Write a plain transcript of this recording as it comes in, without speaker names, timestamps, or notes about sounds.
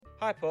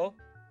Hi, Paul,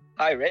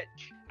 Hi,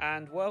 Rich.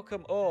 and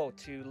welcome all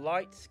to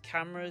Lights,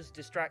 Cameras,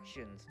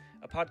 Distractions,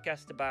 a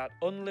podcast about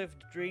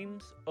unlived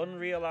dreams,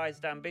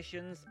 unrealized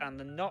ambitions, and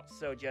the not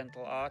so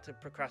gentle art of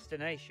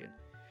procrastination.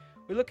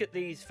 We look at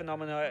these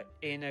phenomena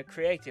in a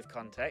creative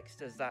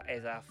context, as that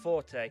is our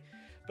forte,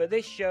 but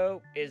this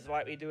show is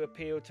likely to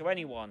appeal to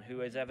anyone who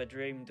has ever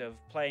dreamed of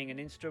playing an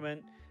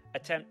instrument,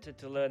 attempted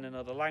to learn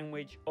another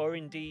language, or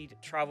indeed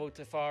travelled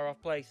to far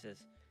off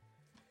places.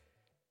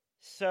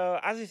 So,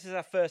 as this is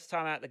our first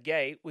time out the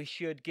gate, we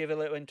should give a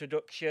little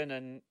introduction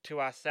and to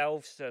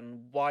ourselves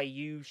and why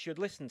you should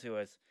listen to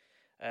us.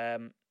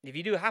 If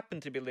you do happen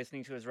to be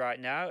listening to us right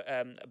now,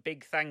 a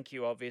big thank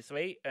you,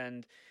 obviously,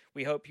 and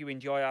we hope you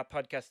enjoy our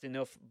podcast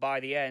enough by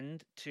the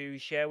end to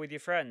share with your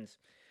friends.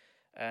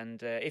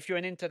 And if you're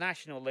an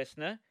international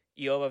listener,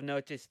 you'll have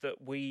noticed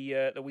that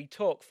we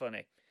talk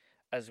funny,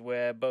 as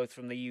we're both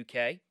from the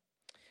UK,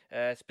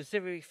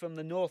 specifically from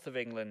the north of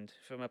England,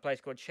 from a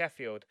place called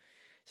Sheffield.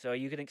 So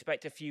you can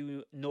expect a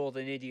few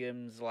northern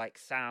idioms like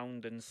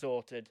sound and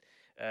sorted.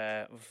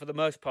 For the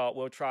most part,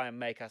 we'll try and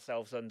make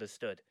ourselves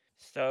understood.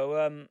 So,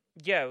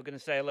 we're going to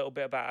say a little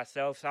bit about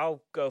ourselves.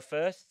 I'll go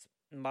first.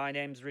 My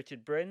name's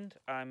Richard Brind.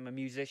 I'm a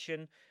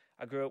musician.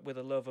 I grew up with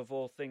a love of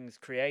all things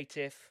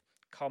creative,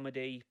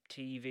 comedy,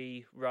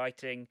 TV,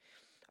 writing.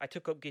 I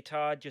took up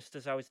guitar just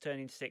as I was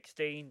turning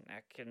 16.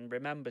 I can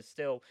remember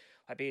still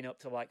I being up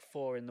till like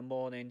 4 in the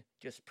morning,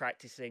 just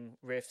practicing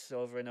riffs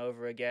over and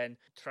over again,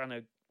 trying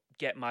to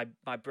get my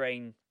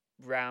brain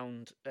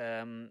round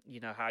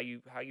how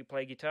you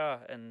play guitar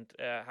and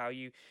how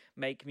you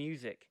make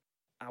music.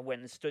 I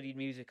went and studied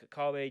music at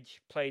college,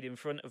 played in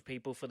front of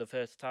people for the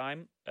first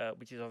time,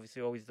 which is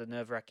obviously always the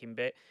nerve-wracking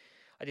bit.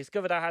 I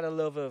discovered I had a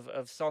love of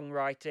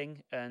songwriting,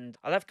 and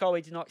I left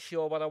college not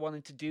sure what I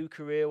wanted to do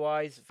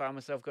career-wise. Found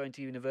myself going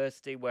to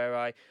university where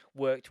I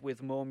worked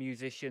with more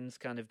musicians,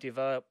 kind of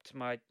developed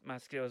my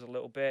skills a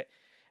little bit.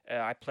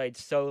 I played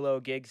solo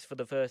gigs for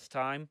the first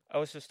time. I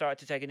also started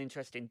to take an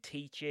interest in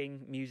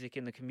teaching music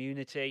in the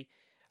community.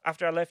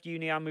 After I left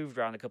uni, I moved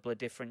around a couple of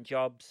different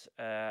jobs,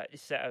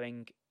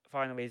 settling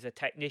finally as a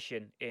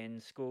technician in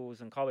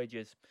schools and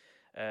colleges,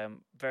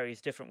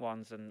 various different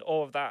ones. And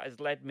all of that has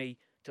led me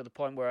to the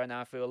point where I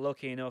now feel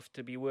lucky enough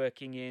to be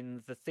working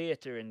in the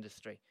theatre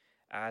industry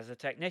as a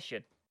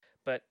technician.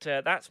 But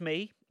that's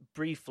me,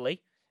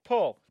 briefly.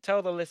 Paul,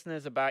 tell the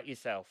listeners about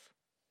yourself.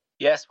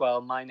 Yes, well,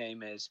 my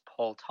name is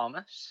Paul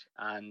Thomas,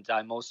 and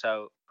I'm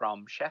also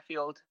from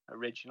Sheffield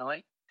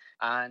originally.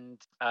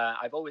 And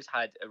I've always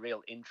had a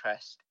real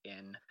interest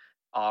in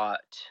art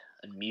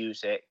and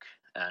music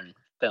and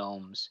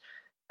films.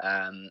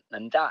 And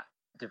that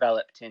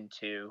developed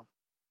into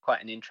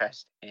quite an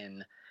interest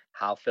in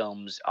how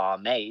films are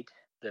made,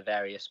 the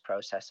various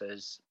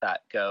processes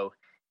that go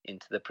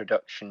into the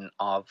production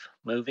of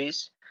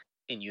movies.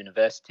 In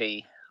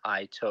university,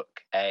 I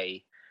took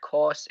a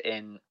course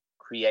in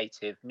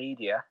creative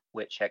media,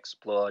 which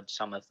explored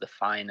some of the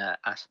finer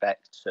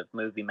aspects of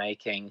movie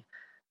making,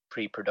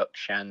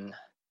 pre-production,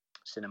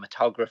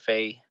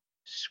 cinematography,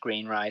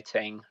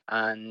 screenwriting,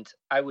 and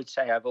I would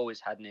say I've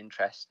always had an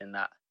interest in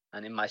that.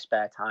 And in my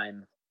spare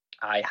time,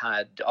 I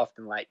had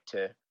often liked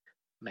to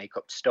make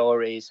up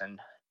stories and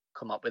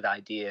come up with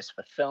ideas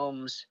for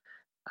films,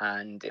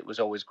 and it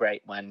was always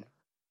great when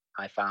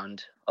I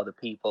found other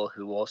people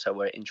who also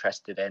were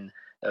interested in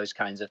those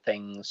kinds of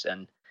things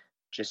and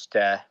just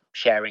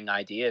sharing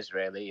ideas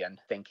really and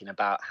thinking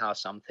about how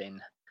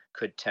something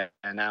could turn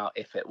out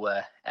if it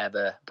were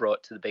ever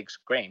brought to the big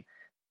screen.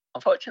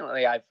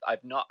 Unfortunately,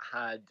 I've not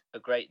had a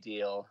great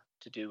deal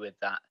to do with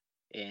that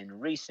in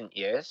recent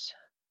years.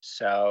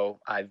 So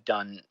I've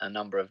done a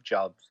number of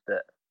jobs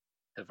that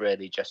have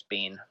really just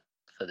been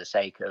for the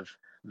sake of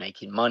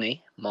making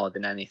money more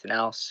than anything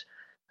else.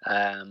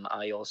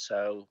 I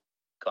also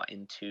got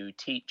into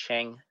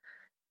teaching.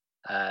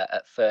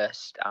 At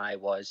first, I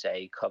was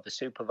a cover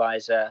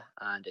supervisor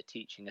and a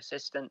teaching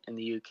assistant in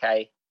the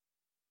UK.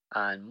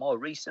 And more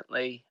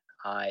recently,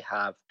 I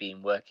have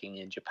been working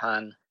in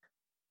Japan,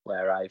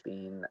 where I've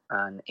been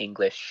an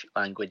English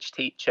language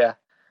teacher.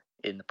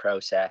 In the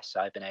process,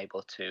 I've been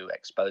able to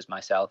expose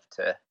myself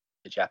to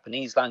the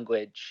Japanese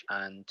language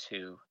and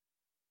to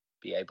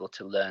be able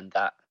to learn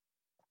that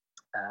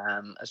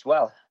as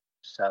well.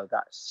 So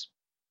that's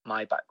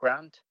my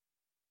background.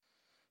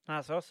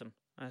 That's awesome.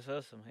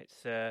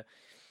 It's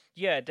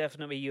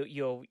definitely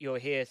you'll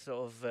hear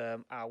sort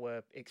of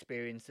our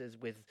experiences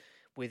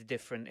with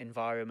different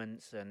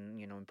environments,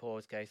 and in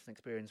Paul's case, an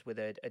experience with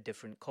a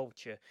different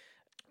culture,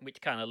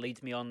 which kind of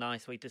leads me on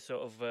nicely to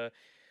sort of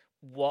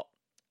what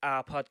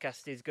our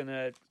podcast is going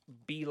to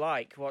be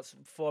like, what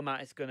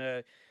format it's going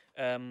to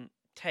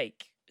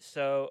take.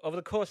 So over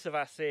the course of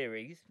our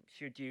series,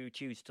 should you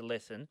choose to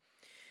listen,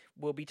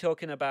 we'll be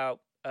talking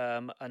about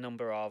a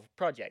number of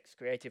projects,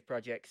 creative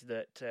projects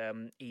that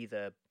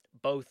either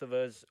both of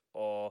us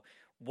or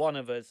one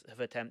of us have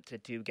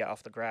attempted to get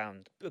off the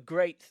ground. A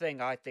great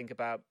thing I think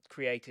about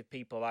creative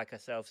people like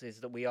ourselves is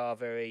that we are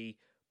very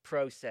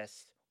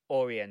process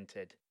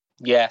oriented.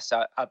 Yes,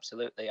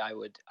 absolutely. I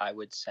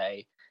would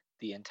say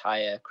the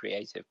entire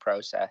creative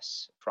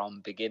process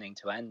from beginning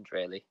to end,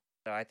 really.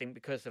 I think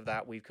because of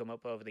that, we've come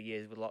up over the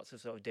years with lots of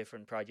sort of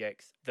different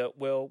projects that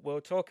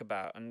we'll talk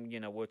about, and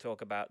we'll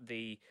talk about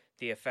the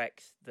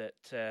effects that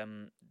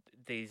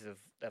these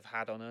have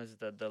had on us,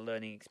 the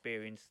learning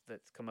experience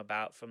that's come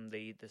about from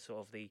the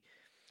sort of the,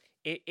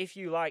 if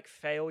you like,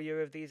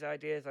 failure of these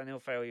ideas. I know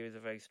failure is a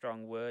very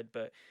strong word,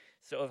 but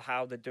sort of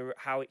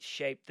how it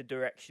shaped the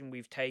direction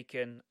we've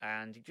taken,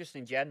 and just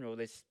in general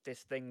this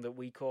thing that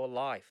we call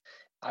life.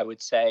 I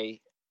would say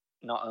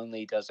not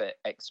only does it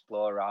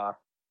explore our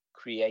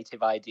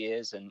creative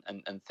ideas and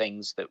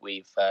things that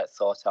we've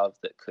thought of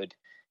that could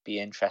be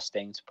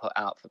interesting to put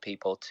out for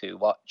people to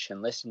watch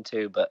and listen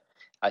to, but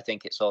I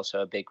think it's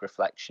also a big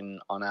reflection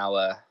on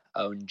our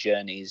own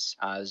journeys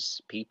as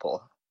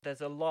people.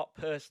 There's a lot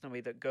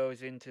personally that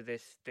goes into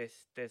this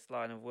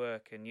line of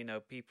work, and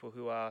people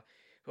who are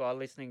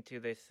listening to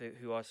this,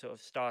 who are sort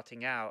of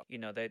starting out,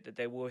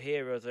 they will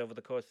hear us over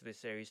the course of this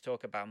series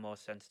talk about more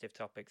sensitive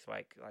topics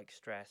like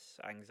stress,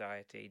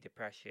 anxiety,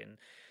 depression,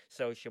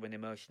 social and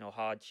emotional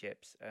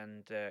hardships.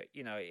 And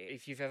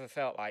if you've ever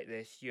felt like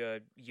this,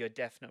 you're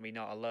definitely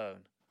not alone.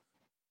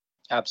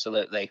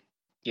 Absolutely.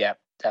 Yeah,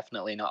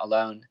 definitely not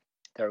alone.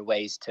 There are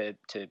ways to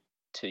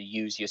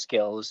use your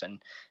skills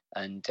and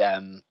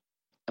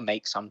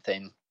make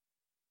something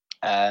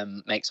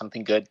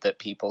good that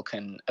people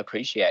can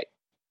appreciate.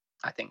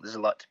 I think there's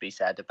a lot to be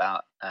said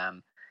about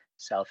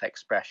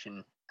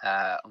self-expression.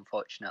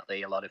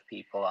 Unfortunately, a lot of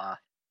people are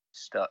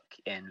stuck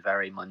in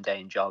very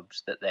mundane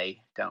jobs that they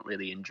don't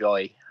really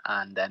enjoy,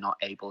 and they're not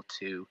able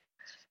to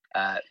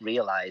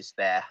realize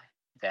their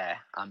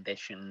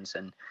ambitions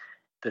and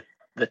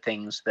the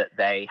things that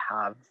they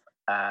have,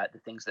 the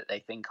things that they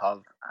think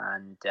of,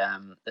 and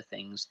the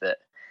things that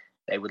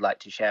they would like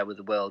to share with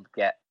the world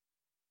get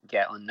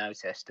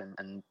unnoticed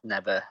and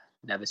never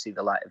see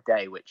the light of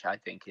day, which I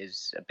think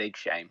is a big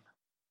shame.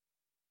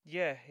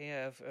 Yeah,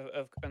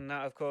 and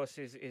that of course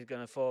is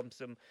going to form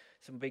some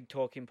big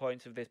talking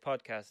points of this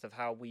podcast, of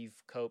how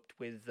we've coped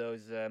with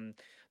those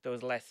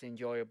less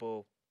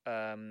enjoyable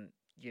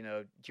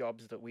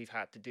jobs that we've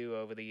had to do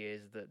over the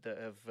years, that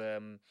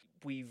have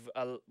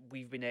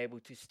we've been able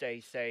to stay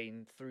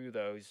sane through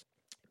those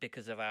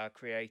because of our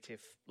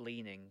creative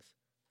leanings.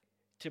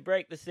 To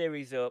break the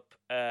series up,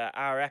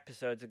 our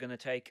episodes are going to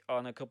take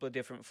on a couple of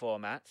different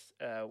formats.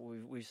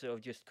 We've sort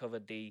of just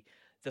covered the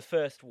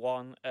first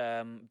one,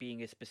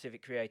 being a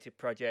specific creative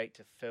project,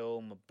 a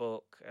film, a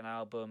book, an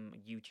album,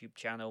 a YouTube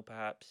channel,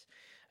 perhaps.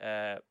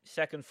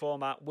 Second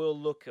format, we'll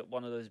look at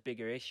one of those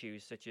bigger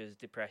issues such as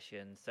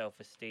depression,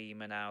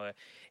 self-esteem, and our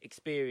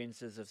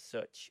experiences of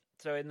such.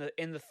 So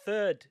in the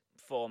third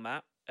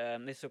format,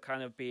 this will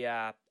kind of be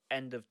our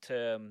end of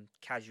term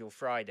casual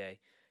Friday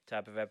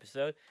type of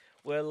episode.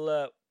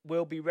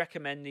 We'll be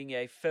recommending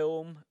a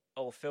film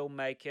or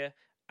filmmaker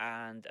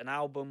and an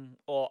album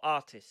or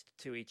artist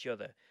to each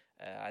other.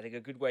 I think a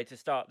good way to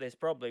start this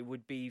probably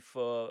would be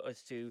for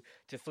us to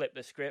flip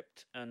the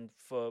script, and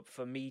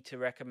for me to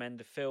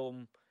recommend a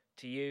film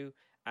to you,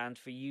 and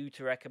for you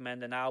to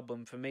recommend an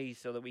album for me,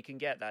 so that we can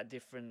get that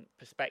different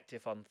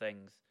perspective on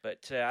things.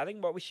 But I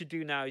think what we should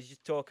do now is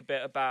just talk a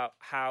bit about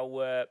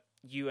how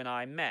you and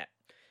I met,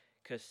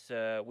 because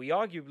we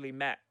arguably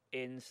met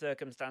in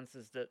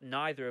circumstances that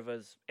neither of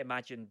us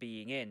imagined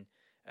being in.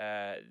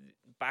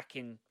 Back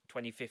in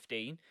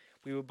 2015,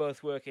 we were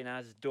both working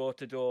as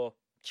door-to-door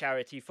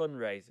charity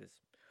fundraisers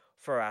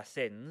for our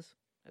sins,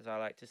 as I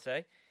like to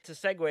say. To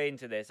segue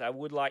into this, I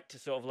would like to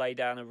sort of lay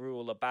down a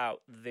rule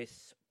about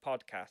this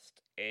podcast,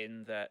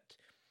 in that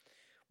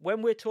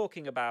when we're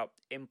talking about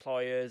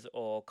employers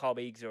or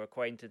colleagues or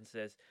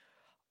acquaintances,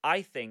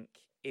 I think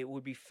it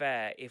would be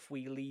fair if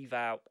we leave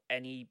out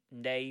any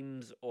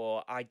names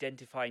or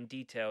identifying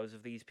details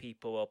of these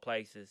people or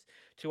places,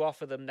 to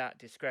offer them that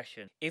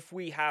discretion. If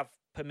we have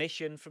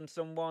permission from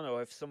someone,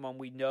 or if someone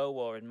we know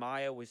or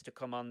admire was to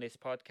come on this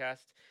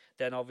podcast,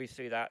 then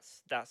obviously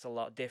that's a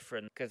lot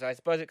different, because I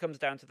suppose it comes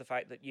down to the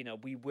fact that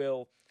we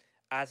will,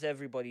 as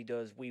everybody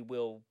does, we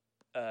will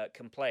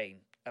complain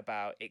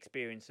about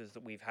experiences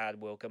that we've had.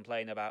 We'll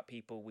complain about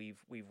people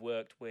we've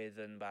worked with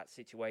and about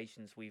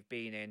situations we've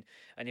been in,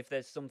 and if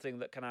there's something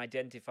that can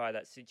identify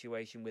that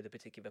situation with a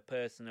particular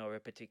person or a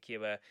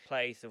particular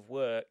place of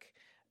work,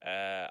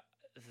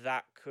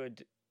 that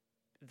could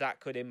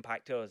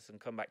impact us and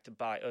come back to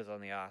bite us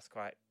on the arse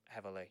quite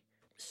heavily.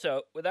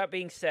 So, with that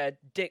being said,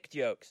 dick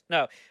jokes.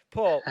 No,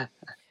 Paul,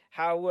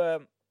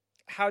 how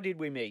did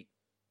we meet?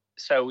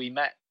 So we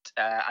met,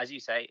 as you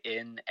say,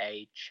 in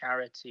a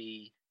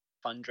charity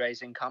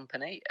fundraising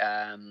company,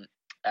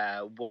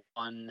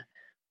 one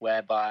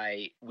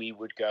whereby we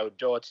would go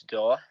door to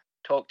door,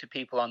 talk to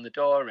people on the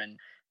door, and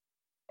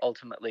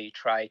ultimately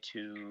try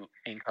to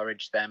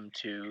encourage them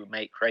to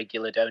make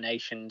regular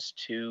donations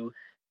to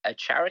a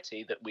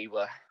charity that we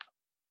were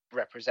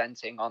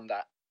representing on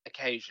that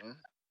occasion.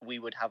 We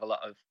would have a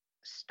lot of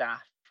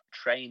staff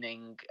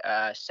training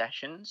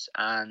sessions,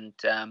 and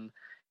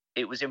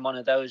it was in one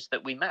of those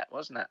that we met,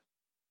 wasn't it?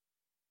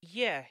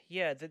 Yeah.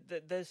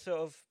 There's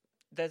sort of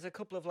there's a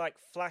couple of like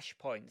flash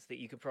points that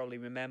you could probably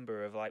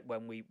remember of like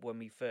when we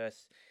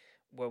first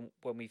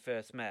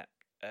met,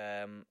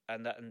 and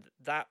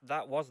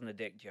that wasn't a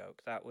dick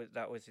joke. That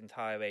was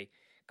entirely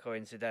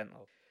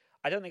coincidental.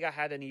 I don't think I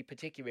had any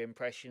particular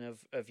impression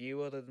of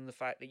you other than the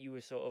fact that you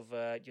were sort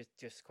of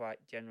just quite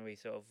generally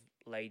sort of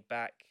laid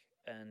back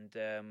and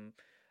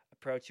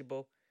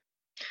approachable.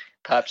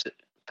 Perhaps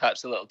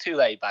perhaps a little too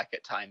laid back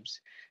at times.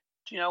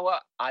 Do you know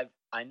what?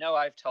 I know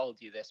I've told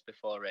you this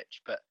before,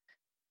 Rich, but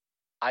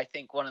I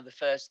think one of the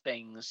first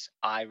things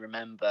I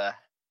remember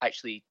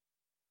actually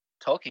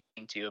talking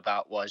to you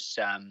about was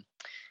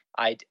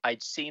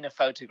I'd seen a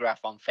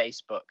photograph on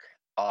Facebook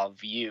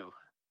of you,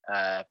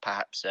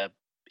 perhaps a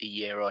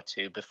year or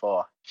two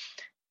before,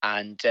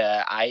 and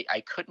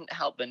I couldn't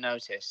help but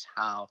notice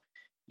how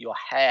your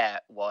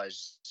hair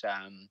was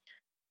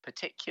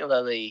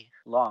particularly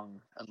long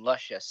and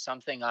luscious,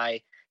 something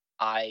I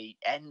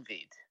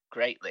envied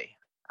greatly.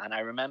 And I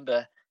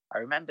remember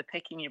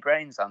picking your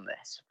brains on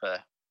this for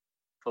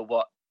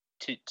what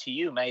to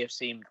you may have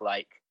seemed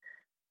like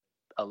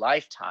a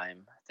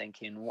lifetime,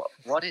 thinking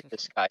what is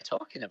this guy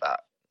talking about?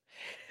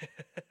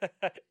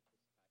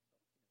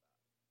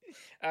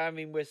 I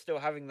mean, we're still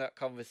having that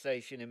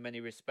conversation in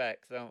many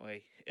respects, aren't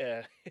we?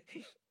 Yeah,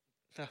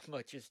 not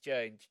much has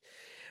changed,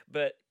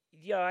 but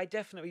yeah, I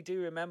definitely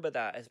do remember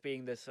that as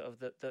being the sort of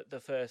the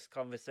first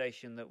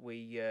conversation that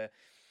we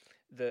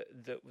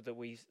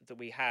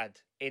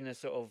had in a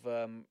sort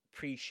of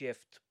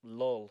pre-shift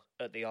lull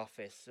at the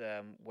office,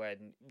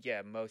 when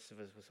most of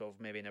us were sort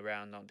of maybe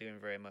around not doing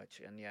very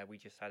much, and we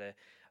just had a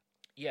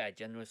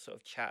general sort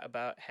of chat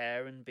about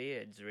hair and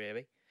beards,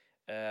 really.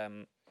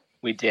 um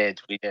We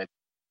did.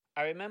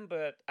 I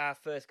remember our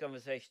first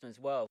conversation as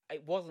well.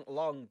 It wasn't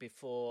long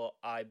before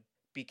I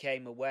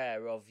became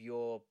aware of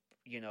your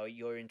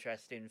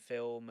interest in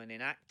film and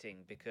in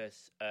acting,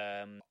 because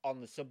on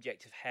the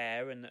subject of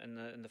hair and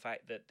the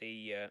fact that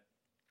the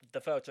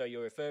photo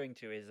you're referring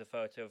to is a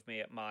photo of me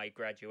at my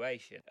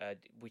graduation,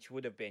 which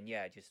would have been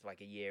just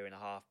like a year and a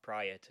half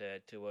prior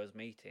to us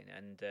meeting,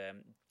 and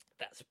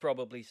that's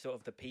probably sort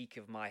of the peak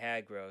of my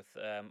hair growth.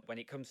 When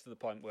it comes to the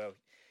point where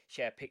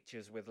share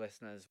pictures with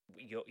listeners,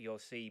 you'll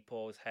see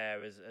Paul's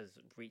hair has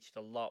reached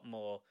a lot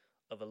more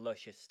of a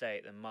luscious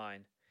state than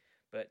mine.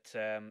 But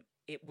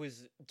it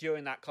was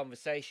during that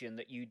conversation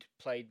that you'd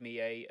played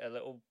me a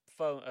little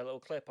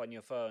clip on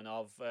your phone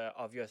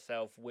of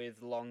yourself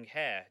with long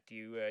hair. Do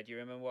you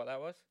remember what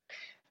that was?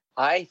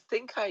 I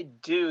think I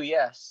do.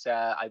 Yes,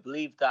 I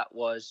believe that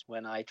was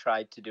when I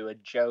tried to do a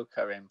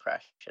Joker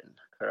impression.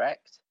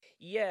 Correct?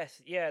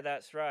 Yes, yeah,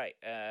 that's right.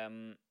 I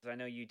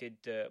know you did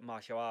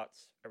martial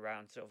arts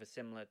around sort of a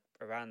similar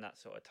around that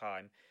sort of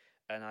time,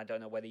 and I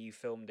don't know whether you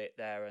filmed it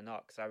there or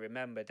not, because I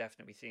remember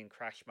definitely seeing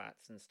crash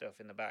mats and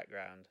stuff in the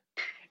background.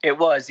 It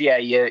was. Yeah,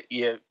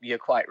 you're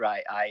quite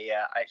right. I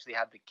actually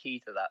had the key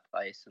to that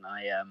place, and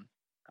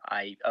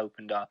I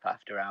opened up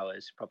after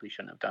hours. Probably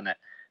shouldn't have done it,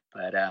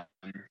 but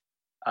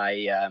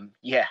I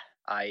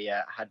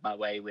had my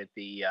way with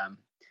the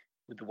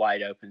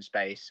wide open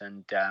space,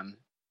 and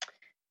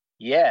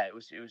it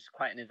was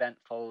quite an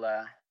eventful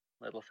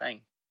little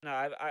thing.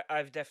 No,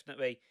 I've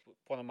definitely,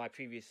 one of my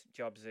previous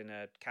jobs in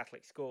a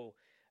Catholic school.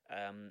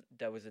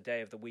 There was a day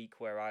of the week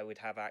where I would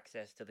have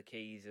access to the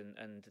keys,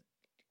 and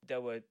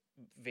there were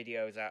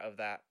videos out of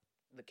that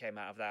came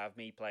out of that of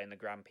me playing the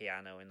grand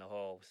piano in the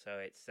hall. So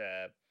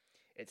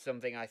it's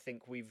something I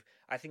think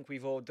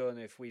we've all done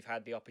if we've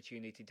had the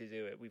opportunity to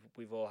do it.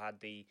 We've all had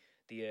the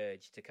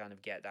urge to kind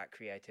of get that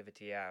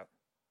creativity out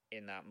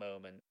in that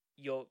moment.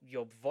 Your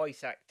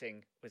voice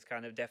acting was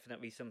kind of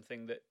definitely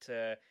something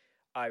that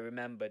I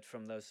remembered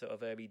from those sort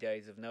of early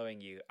days of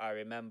knowing you. I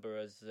remember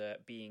us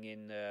being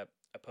in a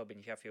pub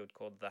in Sheffield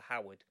called the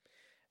Howard,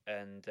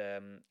 and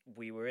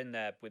we were in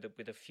there with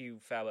a few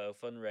fellow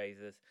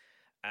fundraisers,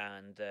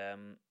 and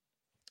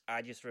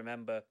I just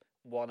remember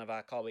one of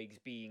our colleagues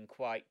being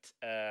quite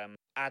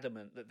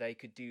adamant that they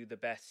could do the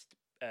best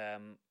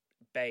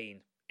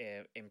Bane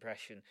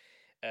impression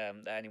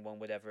that anyone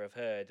would ever have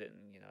heard,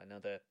 and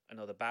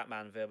another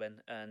Batman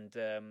villain,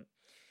 and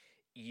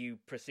you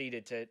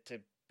proceeded to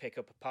pick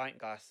up a pint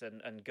glass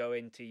and go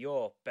into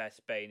your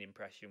best Bane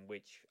impression,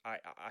 which I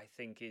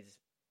think is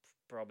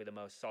probably the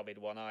most solid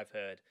one I've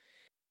heard.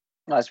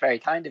 Well, that's very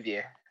kind of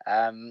you.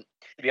 To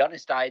be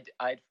honest, I'd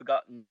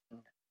forgotten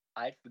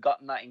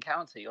that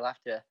encounter. You'll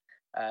have to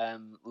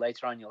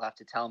later on. You'll have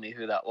to tell me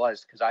who that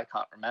was, because I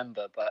can't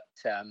remember. But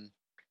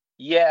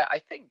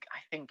I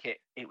think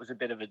it was a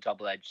bit of a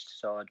double-edged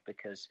sword,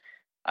 because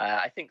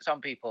I think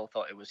some people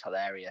thought it was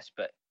hilarious,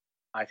 but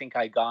I think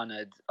I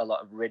garnered a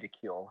lot of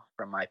ridicule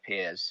from my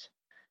peers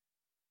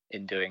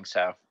in doing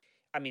so.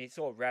 I mean, it's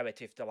all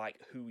relative to like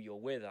who you're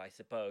with, I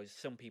suppose.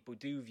 Some people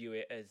do view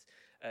it as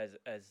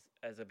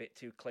a bit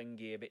too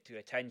clingy, a bit too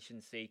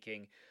attention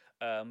seeking.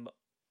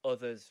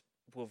 Others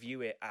will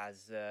view it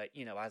as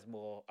as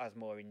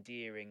more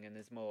endearing and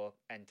as more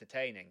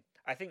entertaining.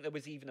 I think there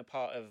was even a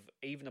part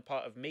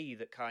of me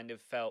that kind of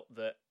felt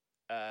that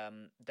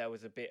there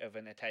was a bit of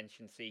an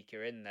attention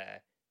seeker in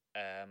there.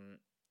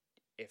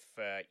 If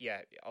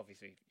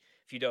obviously,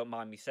 if you don't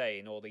mind me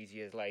saying, all these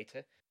years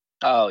later.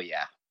 Oh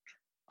yeah,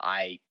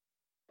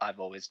 I've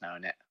always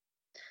known it.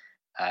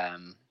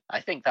 I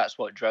think that's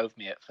what drove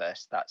me at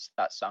first. That's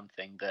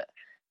something that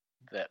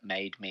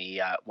made me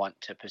want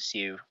to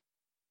pursue,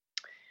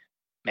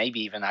 maybe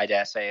even, I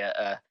dare say,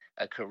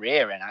 a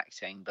career in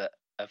acting. But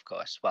of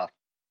course, well,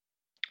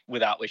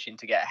 without wishing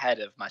to get ahead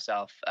of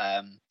myself,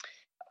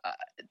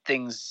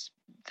 things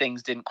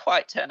didn't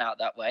quite turn out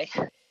that way.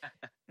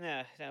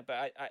 No,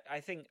 but I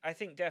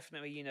think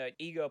definitely,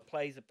 ego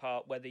plays a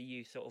part whether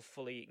you sort of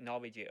fully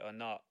acknowledge it or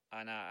not,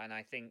 and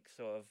I think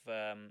sort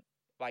of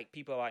like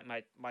people like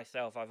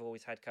myself, I've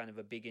always had kind of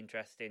a big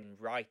interest in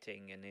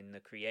writing and in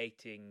the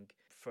creating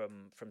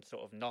from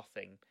sort of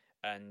nothing,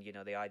 and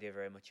the idea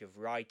very much of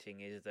writing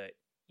is that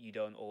you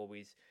don't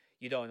always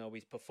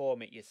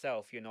perform it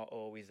yourself. You're not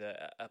always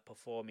a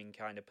performing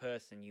kind of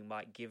person. You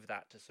might give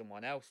that to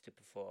someone else to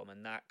perform,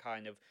 and that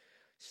kind of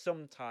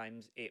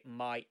sometimes it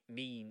might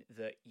mean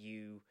that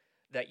you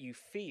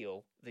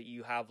feel that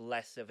you have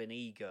less of an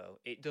ego.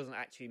 It doesn't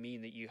actually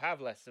mean that you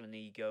have less of an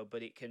ego,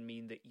 but it can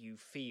mean that you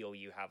feel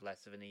you have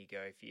less of an ego,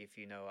 if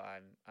you know what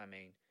I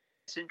mean.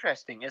 It's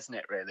interesting, isn't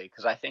it, really?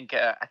 Because I think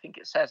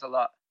it says a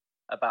lot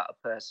about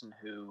a person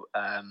who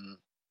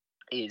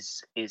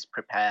is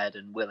prepared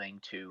and willing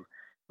to,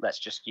 let's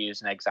just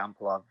use an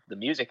example of the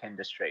music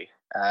industry,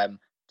 to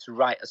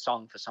write a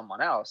song for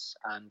someone else,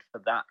 and for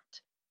that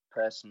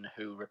person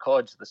who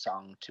records the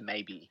song to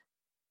maybe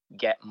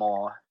get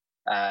more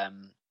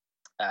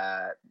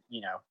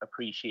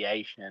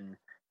appreciation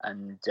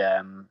and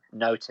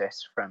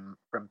notice from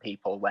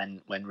people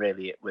when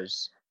really it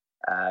was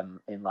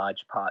in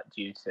large part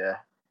due to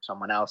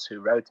someone else who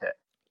wrote it.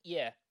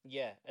 Yeah,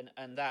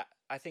 and that,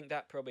 I think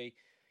that probably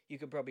you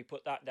could probably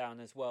put that down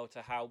as well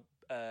to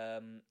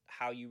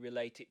how you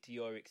relate it to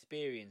your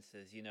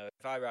experiences.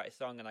 If I write a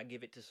song and I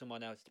give it to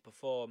someone else to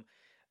perform,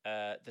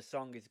 the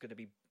song is going to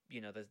be,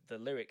 the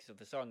lyrics of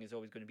the song is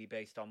always going to be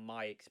based on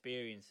my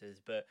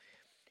experiences, but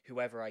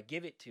whoever I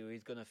give it to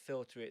is going to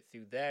filter it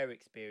through their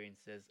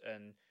experiences,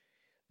 and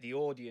the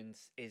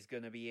audience is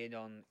going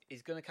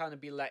to kind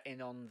of be let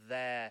in on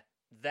their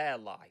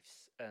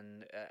lives,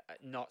 and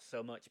not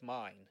so much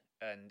mine,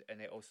 and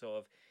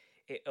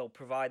it'll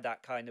provide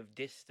that kind of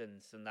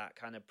distance and that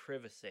kind of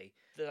privacy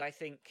that I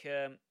think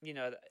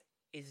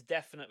is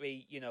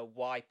definitely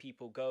why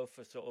people go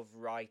for sort of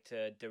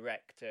writer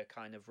director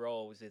kind of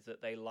roles, is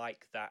that they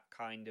like that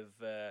kind of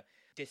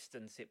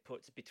distance it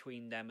puts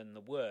between them and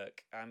the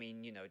work. I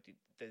mean,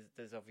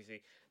 there's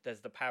obviously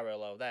the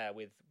parallel there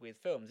with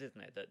films,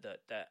 isn't it?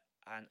 That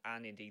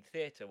and indeed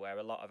theatre, where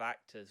a lot of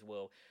actors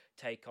will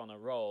take on a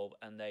role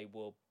and they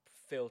will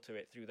filter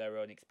it through their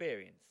own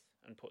experience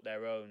and put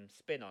their own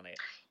spin on it.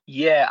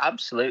 Yeah,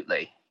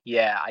 absolutely.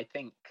 Yeah, I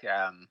think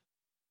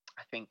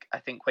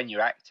when you're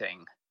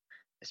acting,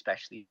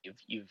 especially,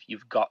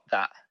 you've got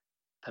that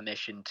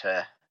permission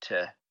to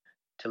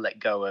let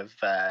go of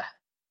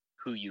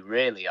who you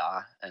really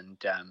are,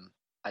 and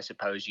I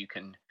suppose you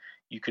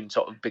can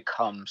sort of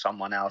become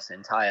someone else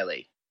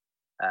entirely.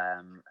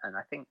 And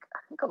I think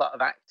a lot of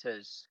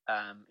actors,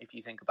 if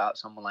you think about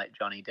someone like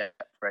Johnny Depp,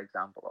 for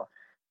example,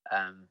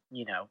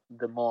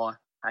 the more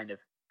kind of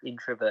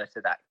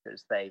introverted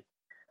actors, they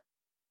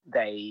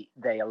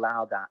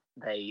allow that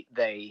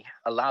they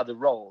allow the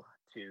role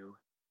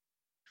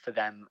for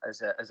them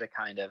as a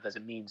kind of as a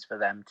means for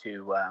them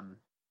to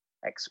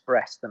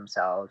express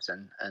themselves,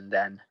 and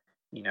then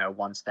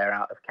once they're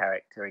out of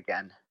character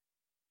again,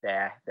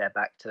 they're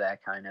back to their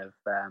kind of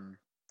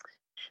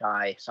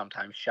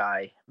sometimes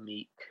shy,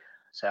 meek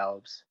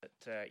selves. But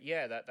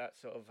that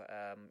sort of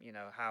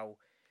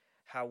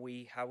how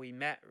we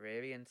met,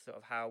 really, and sort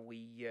of how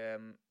we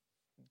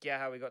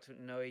got to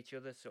know each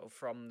other sort of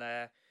from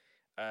there.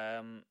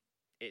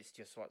 It's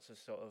just lots of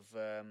sort of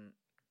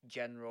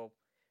general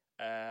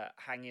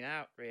hanging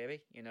out,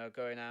 really,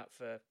 going out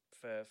for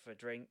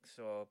drinks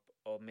or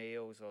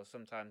meals, or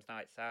sometimes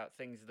nights out,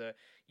 things that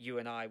you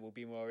and I will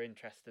be more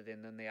interested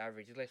in than the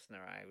average listener,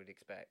 I would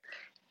expect.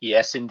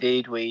 Yes,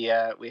 indeed, we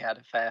had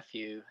a fair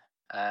few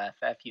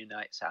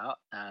nights out,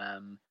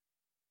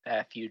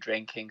 fair few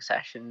drinking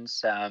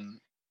sessions,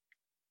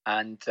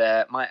 and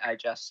might I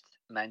just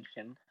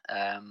mention,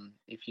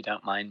 if you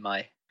don't mind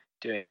my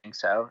doing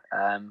so,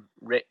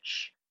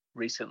 Rich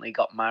recently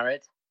got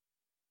married.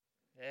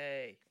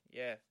 Hey,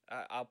 yeah,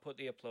 I'll put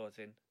the applause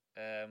in.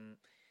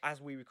 As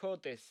we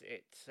record this,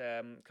 it's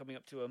coming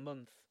up to a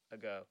month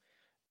ago,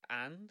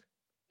 and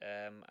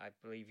I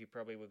believe you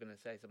probably were going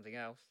to say something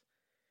else.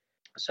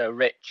 So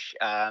Rich,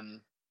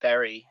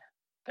 very,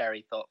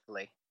 very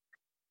thoughtfully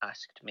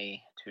asked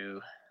me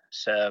to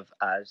serve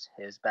as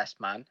his best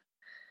man.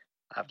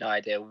 I have no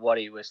idea what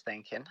he was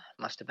thinking.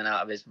 Must have been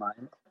out of his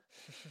mind.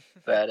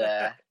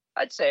 But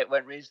I'd say it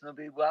went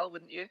reasonably well,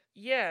 wouldn't you?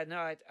 Yeah, no,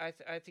 I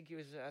think it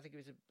was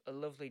a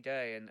lovely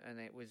day, and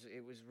it was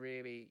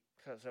really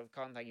sort of,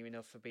 can't thank you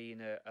enough for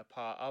being a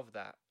part of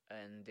that.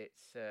 And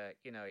it's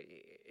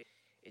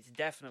it's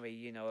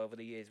definitely, over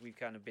the years we've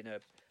kind of been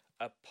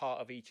a part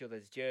of each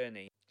other's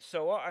journey.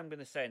 So what I'm going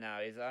to say now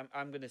is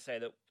I'm going to say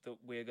that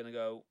we're going to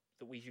go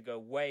that we should go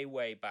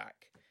way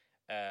back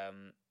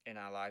in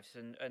our lives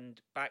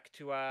and back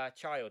to our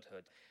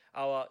childhood,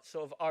 our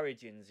sort of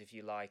origins, if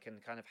you like,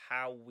 and kind of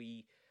how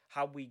we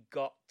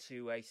got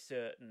to a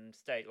certain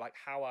state, like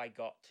how I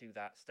got to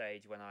that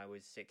stage when I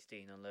was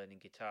 16 and learning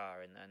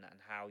guitar, and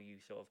how you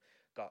sort of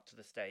got to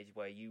the stage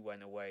where you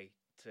went away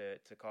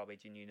to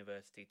college and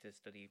university to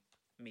study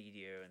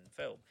media and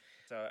film.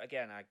 So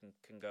again, I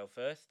can go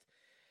first.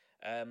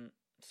 Um,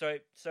 so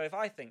if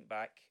I think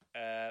back,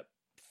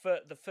 for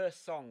the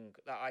first song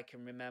that I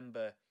can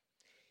remember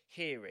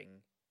hearing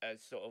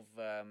as sort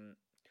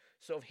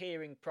of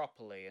hearing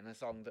properly, and a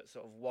song that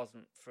sort of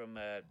wasn't from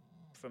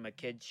a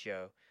kids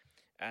show,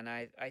 and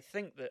I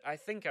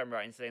think I'm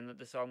right in saying that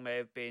the song may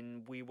have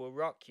been "We Will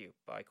Rock You"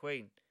 by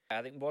Queen.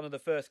 I think one of the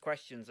first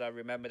questions I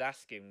remembered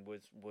asking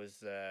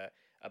was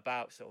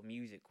about sort of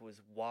music,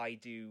 was why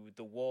do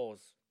the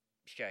walls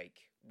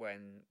shake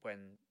when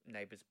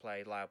neighbours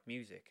play loud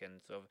music,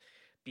 and sort of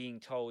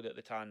being told at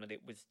the time that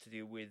it was to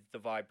do with the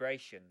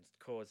vibrations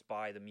caused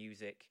by the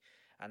music,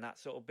 and that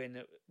sort of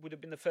would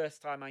have been the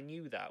first time I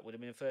knew that, would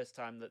have been the first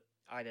time that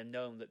I'd have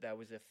known that there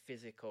was a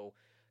physical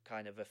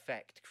kind of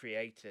effect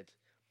created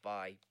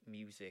by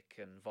music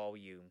and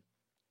volume.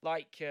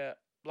 Like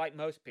like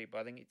most people,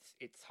 I think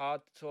it's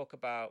hard to talk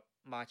about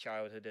my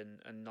childhood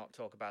and not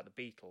talk about the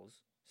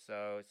Beatles.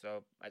 So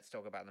let's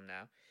talk about them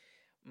now.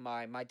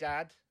 My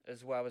dad,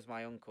 as well as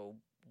my uncle,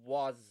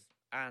 was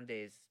and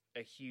is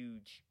a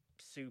huge,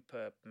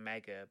 super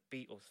mega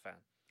Beatles fan,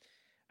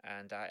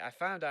 and I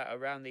found out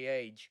around the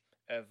age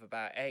of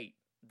about 8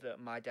 that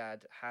my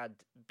dad had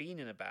been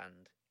in a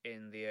band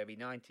in the early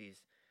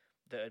 90s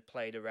that had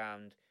played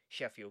around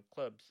Sheffield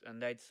clubs,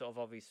 and they'd sort of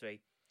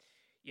obviously,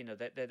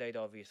 they'd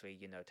obviously,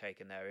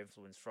 taken their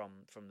influence from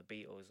the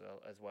Beatles,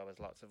 as well as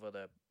lots of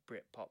other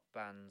Britpop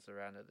bands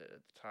around at the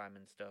time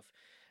and stuff,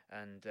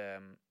 and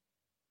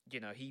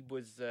he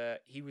was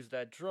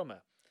their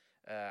drummer,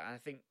 and I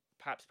think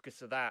perhaps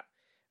because of that,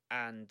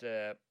 and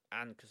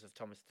because of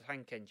Thomas the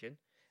Tank Engine,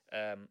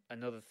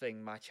 another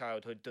thing my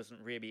childhood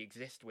doesn't really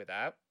exist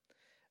without.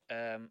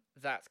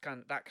 That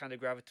kind of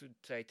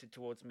gravitated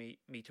towards me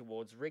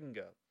towards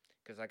Ringo,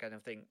 because I kind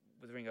of think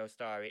with Ringo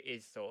Starr it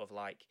is sort of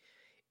like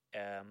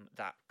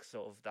that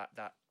sort of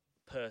that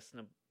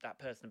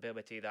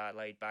personability, that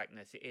laid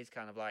backness. It is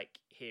kind of like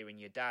hearing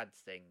your dad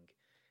sing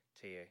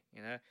to you,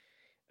 you know.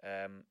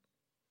 Um,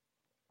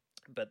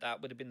 but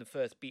that would have been the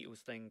first Beatles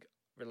thing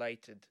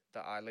related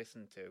that I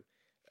listened to,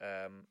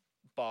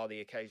 bar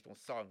the occasional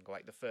song.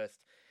 Like the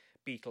first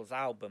Beatles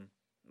album,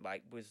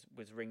 like was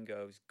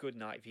Ringo's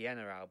Goodnight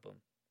Vienna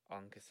album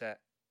on cassette,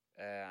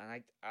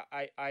 and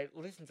I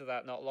listened to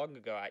that not long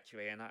ago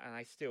actually, and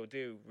I still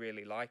do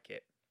really like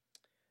it.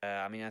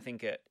 I mean, I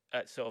think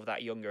at sort of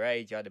that younger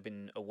age, I'd have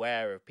been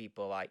aware of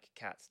people like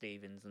Cat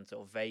Stevens and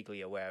sort of vaguely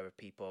aware of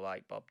people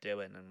like Bob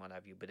Dylan and what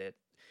have you, but it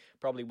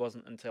probably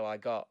wasn't until I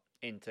got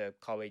into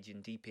college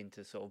and deep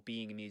into sort of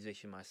being a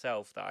musician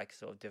myself that I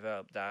sort of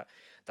developed that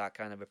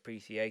kind of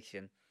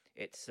appreciation.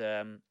 It's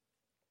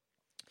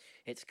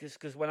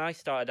because when I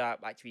started out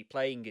actually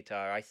playing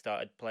guitar, I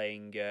started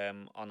playing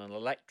on an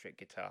electric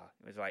guitar.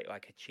 It was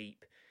like a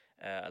cheap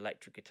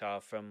electric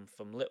guitar from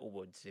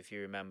Littlewoods, if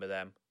you remember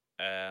them,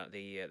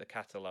 the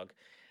catalogue,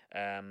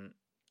 that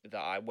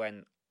I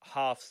went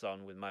halves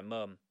on with my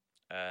mum.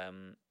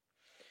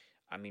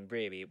 I mean,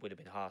 really, it would have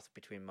been half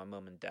between my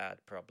mum and dad,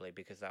 probably,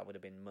 because that would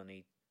have been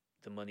money.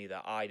 The money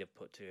that I'd have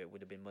put to it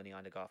would have been money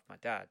I'd have got off my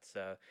dad.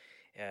 So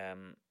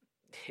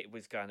it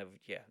was kind of,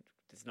 yeah,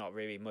 there's not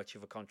really much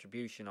of a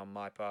contribution on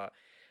my part.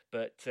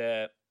 But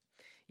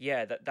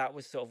yeah, that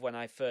was sort of when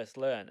I first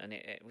learned. And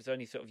it was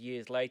only sort of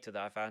years later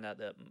that I found out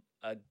that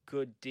a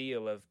good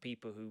deal of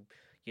people who,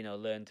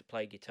 learn to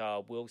play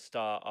guitar will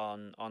start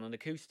on an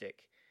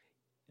acoustic.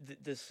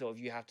 There's sort of,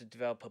 you have to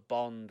develop a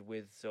bond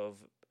with sort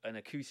of an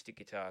acoustic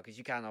guitar, because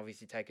you can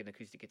obviously take an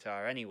acoustic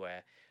guitar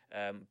anywhere,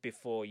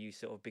 before you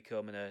sort of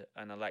become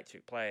an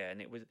electric player,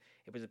 and it was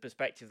a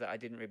perspective that I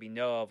didn't really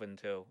know of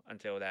until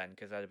then,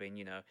 because I'd have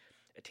been a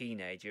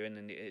teenager,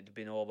 and it'd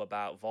been all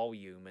about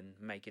volume and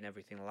making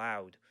everything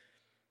loud.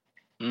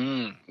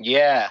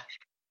 Yeah,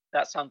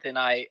 that's something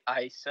I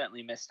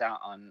certainly missed out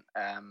on.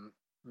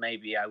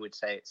 Maybe I would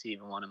say it's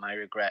even one of my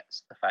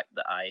regrets, the fact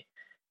that I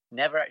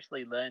never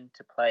actually learned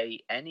to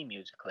play any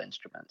musical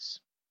instruments.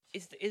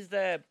 Is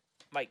there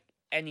like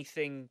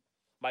anything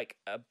like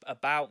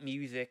about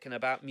music and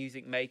about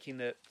music making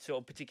that sort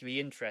of particularly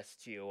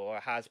interests you, or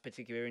has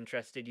particularly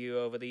interested you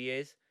over the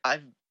years?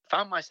 I've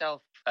found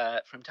myself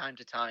from time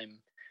to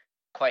time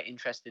quite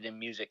interested in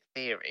music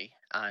theory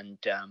and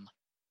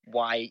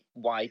why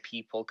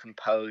people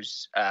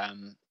compose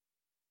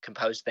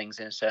things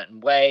in a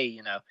certain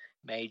way.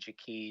 Major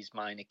keys,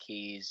 minor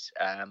keys,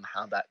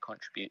 how that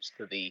contributes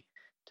to the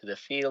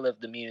feel of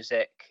the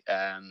music.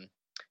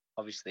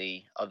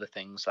 Obviously, other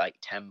things like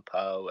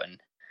tempo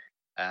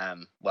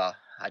and well,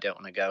 I don't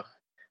want to go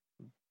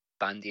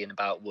bandying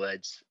about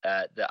words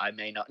that I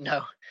may not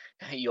know.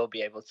 You'll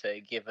be able to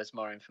give us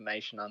more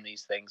information on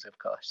these things, of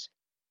course.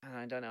 And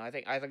I don't know. I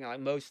think like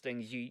most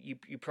things,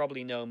 you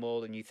probably know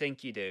more than you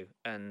think you do.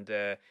 And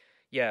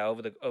yeah,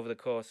 over the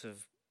course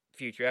of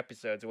future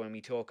episodes, when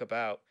we talk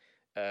about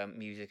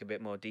music a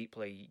bit more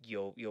deeply,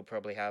 you'll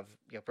probably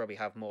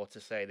have more to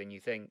say than you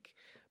think.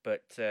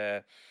 But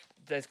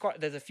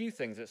there's a few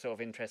things that sort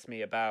of interest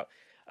me about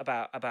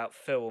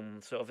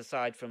film, sort of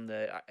aside from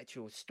the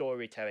actual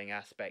storytelling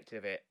aspect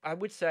of it. I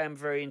would say I'm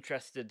very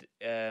interested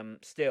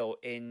still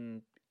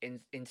in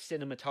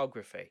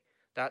cinematography.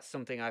 That's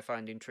something I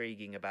find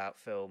intriguing about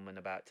film and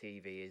about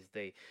TV is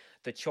the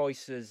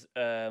choices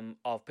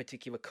of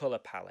particular color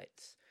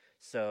palettes.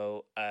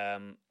 So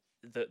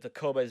the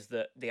colors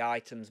that the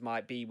items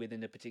might be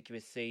within a particular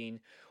scene,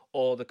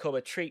 or the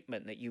color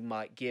treatment that you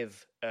might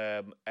give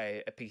a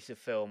piece of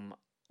film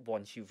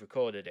once you've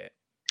recorded it.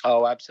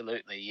 Oh,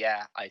 absolutely.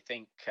 Yeah, I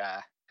think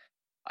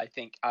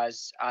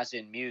as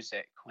in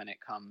music, when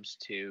it comes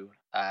to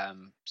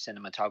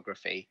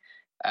cinematography,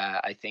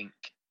 I think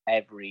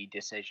every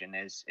decision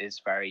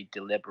is very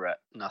deliberate.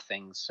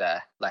 Nothing's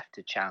left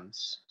to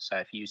chance. So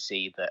if you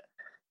see that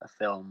a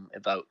film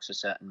evokes a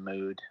certain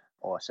mood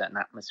or a certain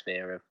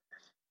atmosphere of,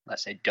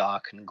 let's say,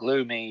 dark and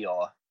gloomy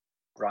or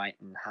bright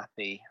and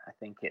happy, I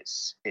think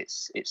it's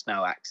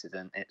no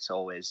accident. It's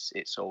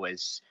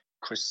always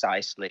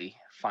precisely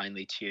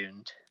finely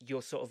tuned.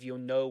 You'll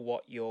know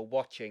what you're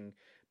watching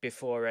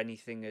before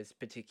anything has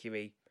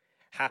particularly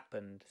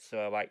happened.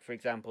 So, like for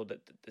example,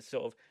 the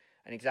sort of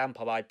an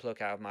example I'd pluck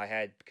out of my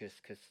head because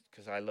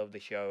I love the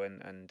show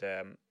and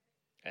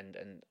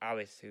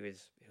Alice who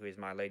is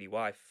my lady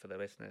wife for the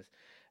listeners.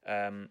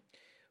 A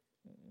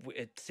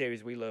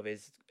series we love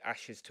is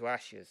Ashes to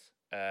Ashes,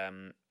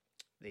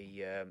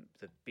 the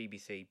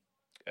BBC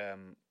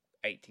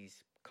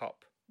 80s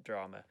cop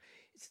drama.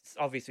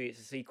 Obviously it's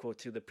a sequel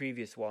to the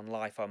previous one,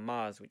 Life on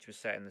Mars, which was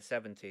set in the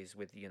 70s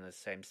with the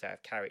same set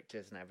of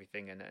characters and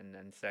everything,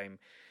 and same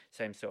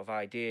sort of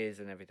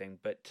ideas and everything.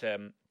 But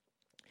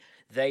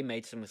they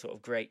made some sort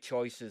of great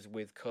choices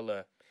with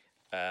color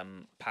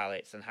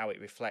palettes and how it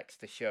reflects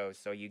the show.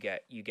 So you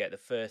get the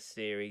first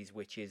series,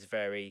 which is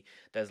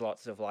there's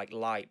lots of like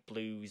light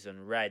blues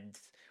and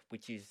reds,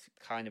 which is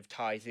kind of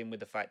ties in with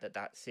the fact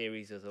that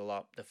series is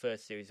the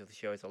first series of the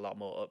show is a lot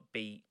more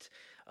upbeat,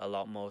 a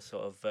lot more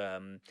sort of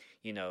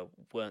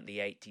weren't the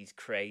 80s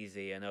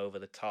crazy and over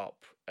the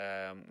top,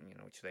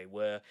 which they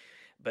were.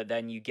 But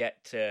then you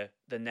get to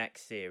the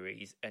next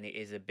series and it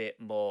is a bit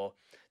more,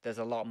 there's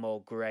a lot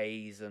more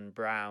greys and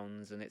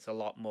browns, and it's a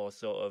lot more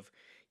sort of,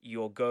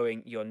 you're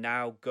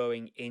now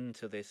going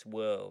into this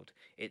world.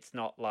 It's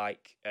not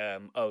like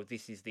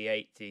this is the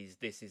 80s,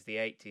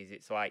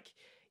 it's like,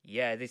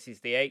 yeah, this is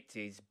the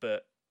 80s,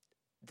 but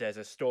there's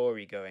a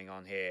story going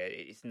on here.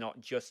 It's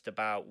not just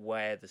about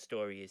where the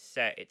story is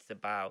set, it's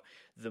about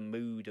the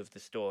mood of the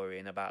story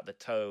and about the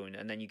tone.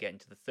 And then you get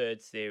into the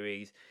third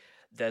series,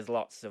 there's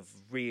lots of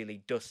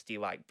really dusty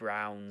like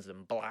browns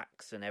and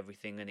blacks and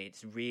everything, and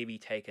it's really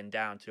taken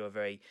down to a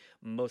very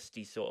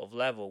musty sort of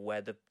level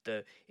where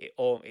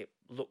it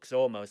looks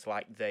almost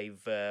like they've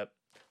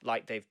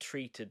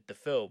treated the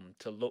film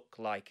to look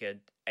like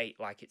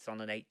it's on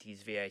an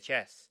 80s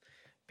VHS,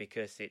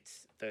 because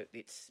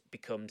it's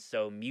become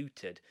so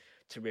muted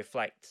to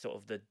reflect sort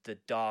of the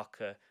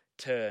darker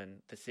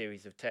turn the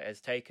series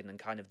has taken, and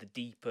kind of the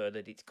deeper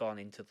that it's gone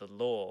into the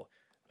lore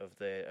of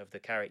the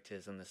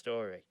characters and the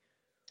story.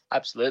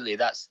 Absolutely,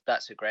 that's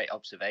a great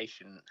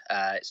observation.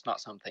 It's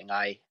not something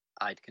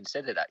I'd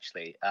considered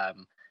actually.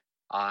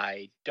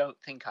 I don't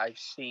think I've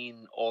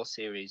seen all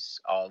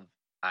series of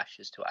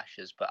Ashes to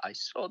Ashes, but I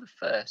saw the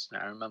first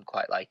and I remember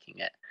quite liking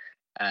it.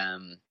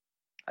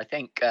 I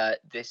think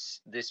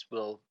this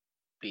will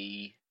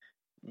be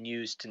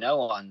news to no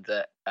one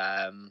that,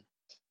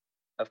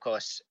 of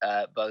course,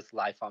 both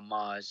Life on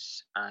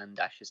Mars and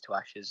Ashes to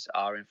Ashes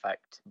are in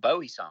fact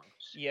Bowie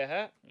songs.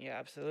 Yeah,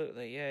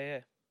 absolutely,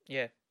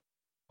 yeah.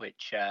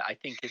 Which I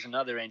think is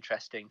another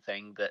interesting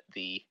thing that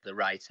the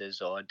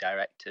writers or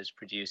directors,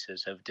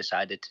 producers have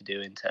decided to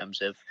do in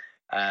terms of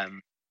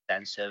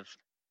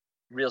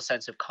real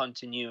sense of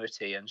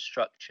continuity and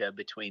structure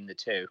between the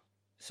two.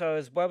 So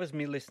as well as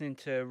me listening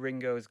to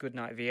Ringo's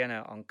Goodnight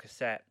Vienna on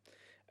cassette,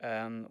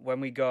 when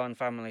we go on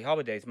family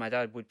holidays, my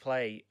dad would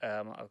play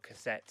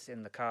cassettes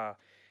in the car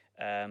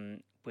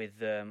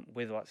with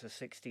lots of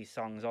 60s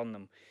songs on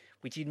them,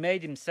 which he'd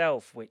made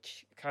himself,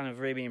 which kind of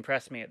really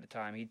impressed me at the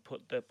time. He'd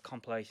put the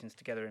compilations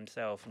together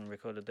himself and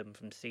recorded them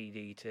from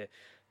CD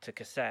to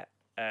cassette.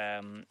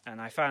 And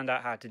I found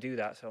out how to do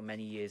that so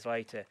many years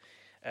later.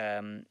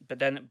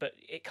 But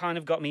it kind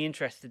of got me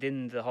interested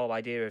in the whole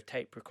idea of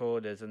tape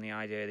recorders and the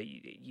idea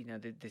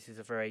that this is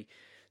a very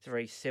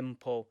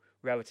simple,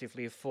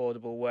 relatively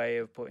affordable way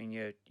of putting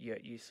your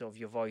sort of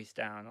your voice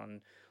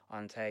down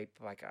on tape.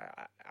 Like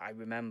I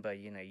remember,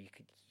 you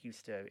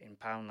used to in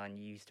Poundland,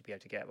 you used to be able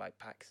to get like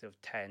packs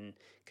of 10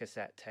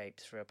 cassette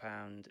tapes for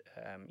 £1.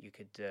 You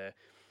could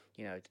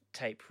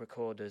tape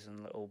recorders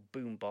and little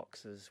boom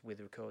boxes with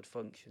record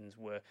functions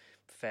were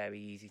fairly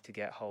easy to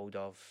get hold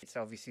of. It's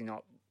obviously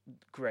not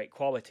great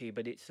quality,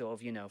 but it's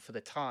sort of, for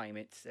the time,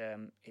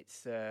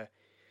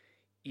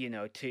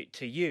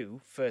 to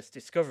you first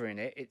discovering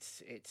it,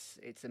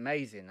 it's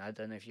amazing. I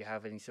don't know if you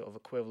have any sort of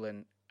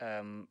equivalent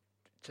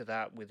to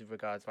that with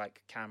regards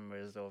like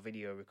cameras or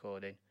video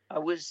recording. I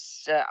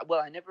was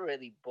I never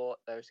really bought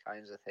those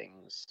kinds of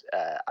things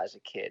as a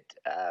kid.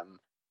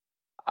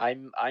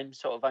 I'm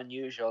sort of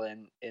unusual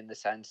in the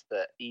sense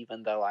that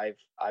even though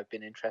I've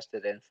been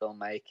interested in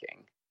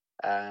filmmaking,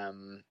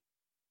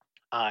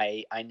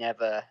 I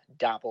never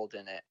dabbled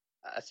in it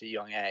at a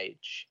young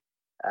age.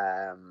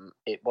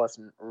 It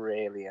wasn't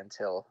really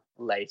until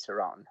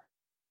later on.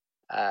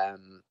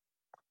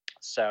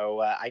 So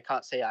I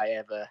can't say I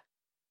ever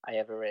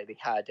really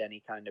had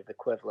any kind of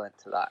equivalent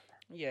to that.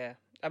 Yeah,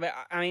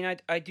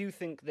 I do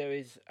think there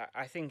is.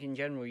 I think in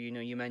general,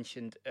 you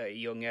mentioned at a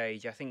young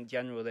age. I think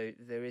general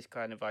there is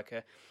kind of like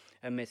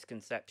a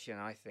misconception.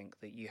 I think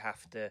that you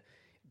have to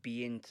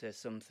be into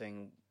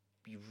something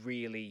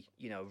really,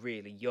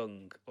 really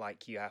young.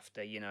 Like you have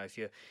to,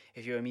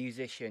 if you're a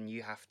musician,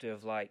 you have to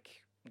have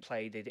like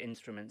played an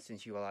instrument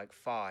since you were like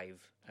 5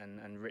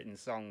 and written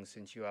songs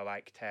since you were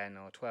like 10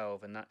 or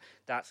 12, and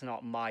that's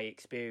not my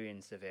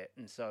experience of it.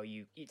 And so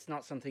it's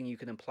not something you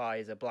can apply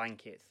as a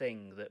blanket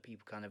thing that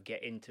people kind of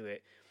get into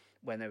it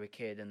when they're a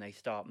kid and they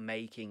start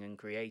making and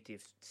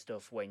creative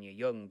stuff when you're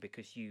young,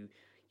 because you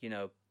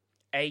know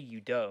A,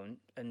 you don't,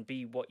 and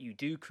B, what you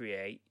do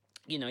create,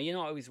 you're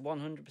not always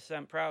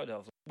 100% proud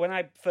of. When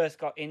I first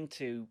got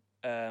into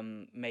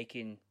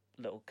making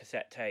little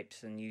cassette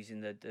tapes and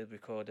using the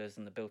recorders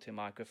and the built-in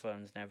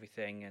microphones and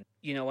everything, and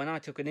when I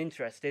took an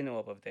interest in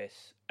all of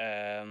this,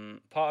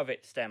 part of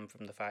it stemmed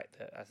from the fact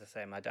that, as I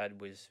say, my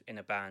dad was in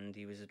a band.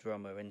 He was a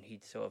drummer, and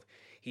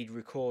he'd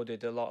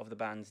recorded a lot of the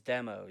band's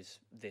demos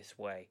this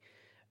way.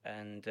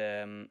 And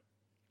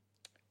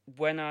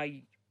when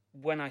I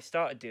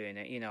started doing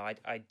it,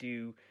 I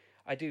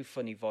do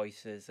funny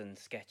voices and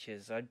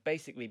sketches. I'd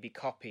basically be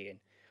copying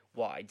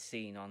what I'd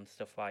seen on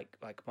stuff like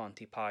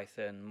Monty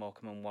Python,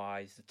 Morecambe and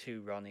Wise, the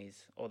Two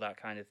Ronnies, all that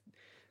kind of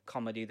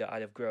comedy that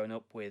I'd have grown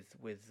up with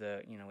with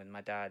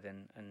my dad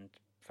and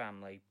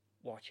family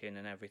watching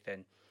and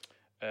everything.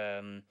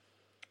 And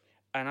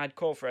I'd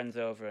call friends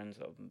over and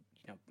sort of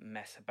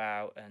mess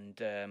about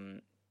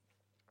and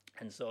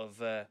sort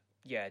of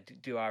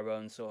do our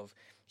own sort of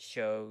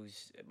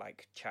shows,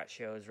 like chat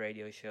shows,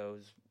 radio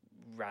shows,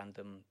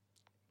 random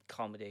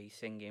comedy,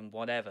 singing,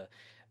 whatever.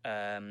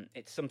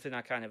 It's something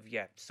I kind of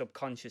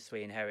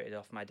subconsciously inherited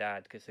off my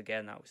dad, because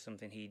again that was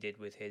something he did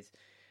with his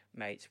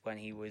mates when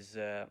he was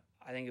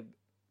I think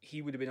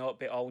he would have been a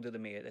bit older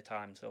than me at the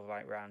time, sort of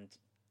like around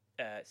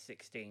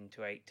 16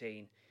 to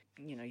 18.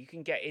 You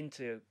can get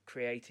into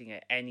creating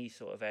at any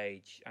sort of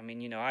age. I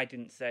mean, I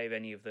didn't save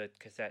any of the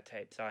cassette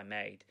tapes I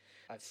made.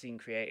 I've seen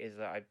creators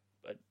that I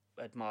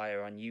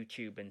admire on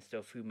YouTube and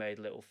stuff who made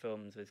little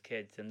films with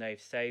kids, and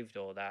they've saved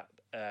all that.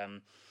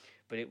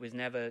 But it was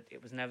never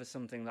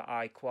something that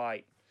I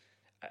quite,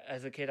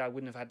 as a kid, I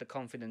wouldn't have had the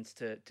confidence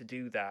to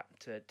do that,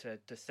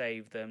 to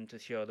save them, to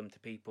show them to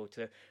people,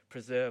 to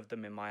preserve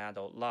them in my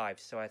adult life.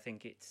 So I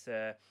think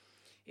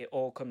it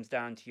all comes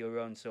down to your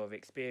own sort of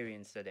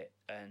experience at it,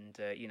 and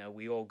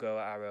we all go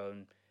at our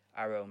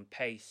own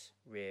pace,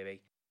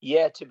 really.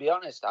 Yeah, to be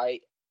honest, I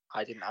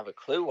didn't have a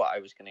clue what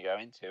I was going to go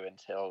into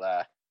until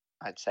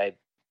I'd say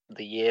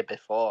the year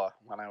before,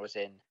 when I was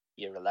in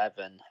year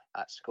 11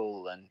 at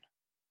school, and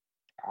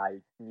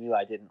I knew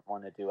I didn't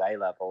want to do A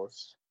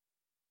levels,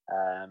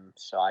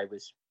 so I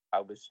was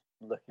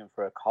looking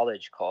for a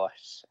college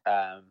course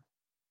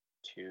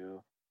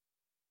to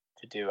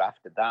do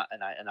after that,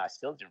 and I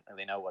still didn't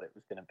really know what it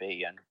was going to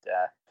be, and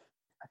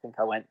I think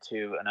I went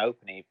to an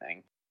open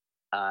evening,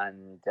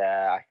 and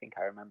I think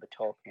I remember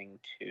talking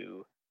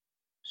to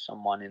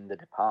someone in the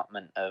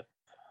Department of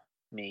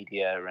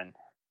Media and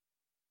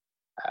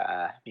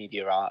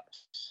Media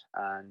Arts,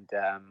 and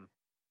I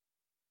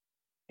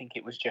think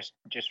it was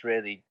just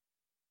really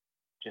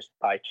just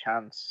by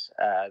chance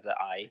that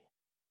I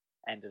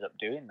ended up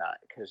doing that,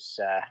 because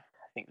I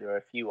think there were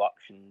a few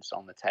options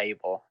on the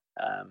table,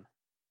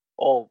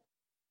 all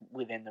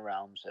within the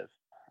realms of,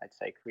 I'd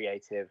say,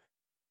 creative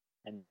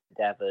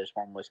endeavors.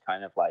 One was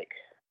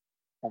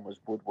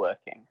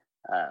woodworking,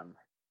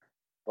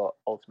 but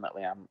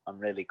ultimately I'm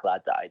really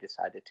glad that I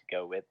decided to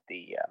go with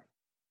the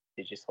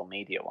digital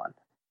media one.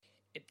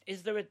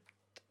 Is there a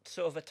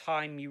sort of a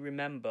time you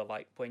remember,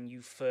 like when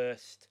you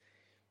first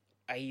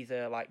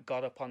either like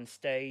got up on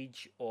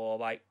stage or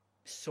like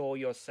saw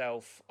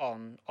yourself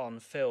on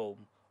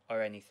film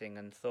or anything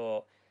and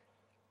thought,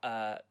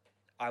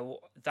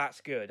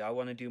 that's good, I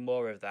want to do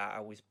more of that,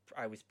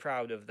 I was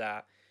proud of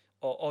that,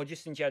 or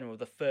just in general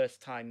the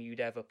first time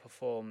you'd ever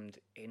performed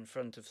in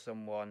front of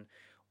someone,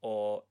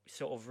 or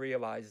sort of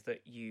realized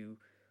that you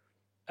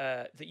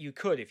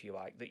could, if you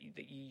like, that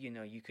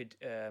you could,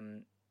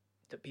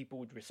 that people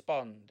would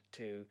respond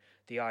to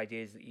the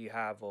ideas that you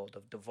have, or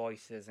the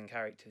voices and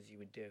characters you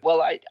would do?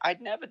 Well,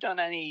 I'd never done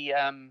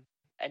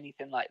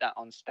anything like that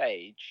on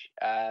stage.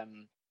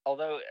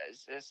 Although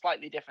it's a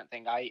slightly different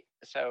thing.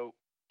 So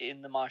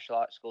in the martial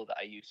arts school that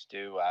I used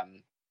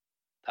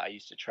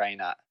to train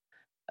at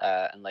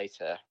and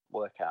later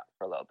work at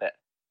for a little bit,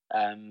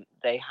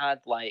 they had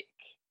like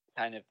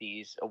kind of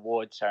these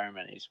award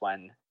ceremonies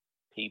when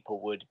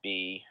people would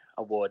be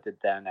awarded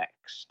their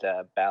next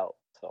belt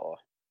or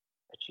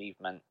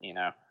achievement,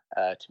 to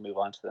move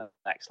on to the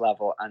next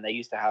level. And they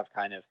used to have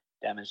kind of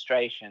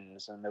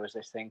demonstrations, and there was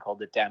this thing called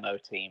the demo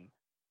team.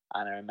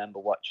 And I remember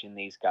watching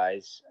these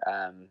guys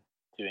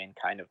doing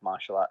kind of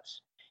martial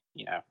arts,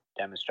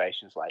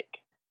 demonstrations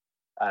like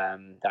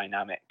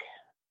dynamic,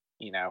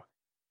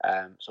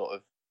 sort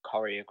of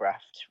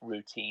choreographed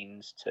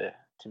routines to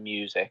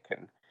music,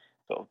 and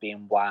sort of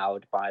being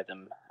wowed by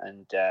them,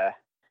 and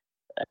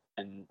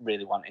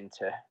really wanting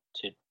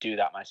to do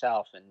that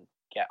myself and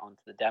get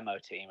onto the demo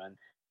team.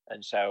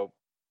 And so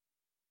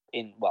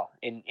in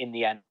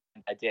the end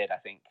I did. I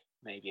think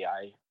maybe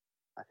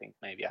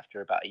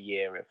after about a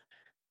year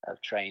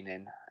of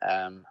training,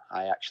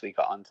 I actually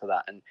got onto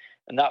that, and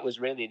that was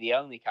really the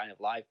only kind of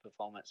live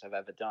performance I've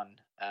ever done.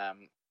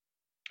 And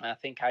I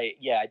think I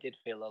did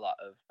feel a lot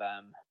of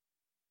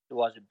there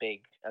was a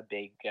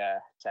big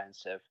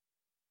sense of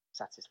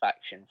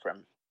satisfaction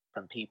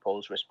from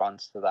people's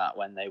response to that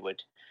when they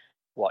would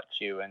watch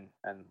you, and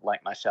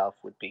like myself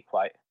would be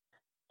quite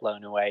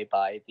blown away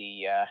by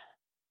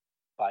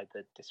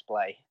the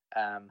display.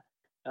 And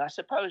I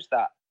suppose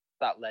that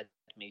led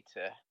me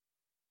to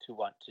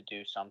want to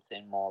do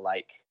something more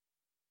like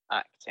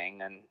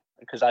acting, and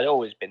because I'd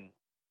always been,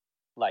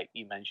 like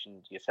you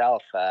mentioned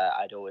yourself,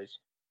 I'd always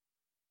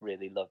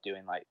really loved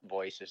doing like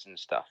voices and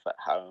stuff at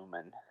home,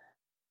 and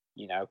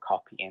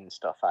copying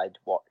stuff I'd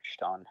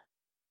watched on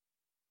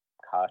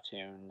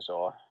cartoons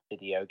or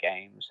video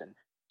games. And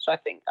so I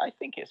think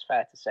it's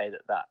fair to say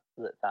that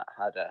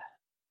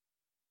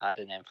had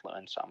an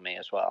influence on me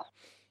as well.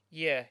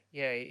 Yeah,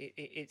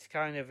 it's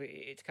kind of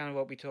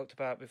what we talked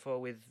about before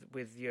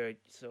with your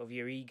sort of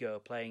your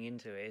ego playing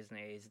into it, isn't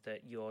it? Is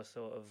that you're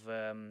sort of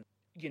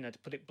to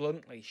put it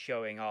bluntly,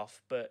 showing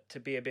off, but to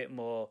be a bit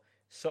more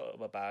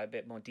subtle about it, a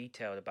bit more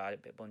detailed about it,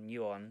 a bit more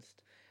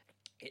nuanced.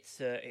 It's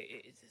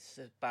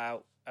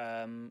about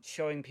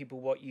showing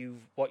people what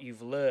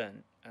you've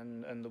learned,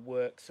 and the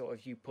work sort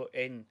of you put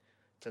in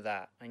to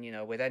that.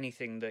 And with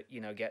anything that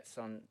gets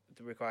on,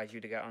 that requires you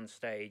to get on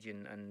stage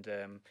and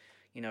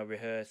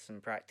rehearse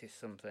and practice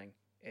something,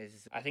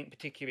 is, I think,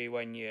 particularly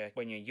when you're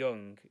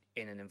young,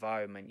 in an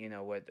environment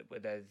where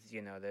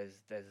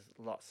there's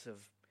lots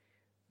of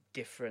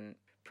different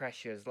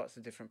pressures, lots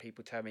of different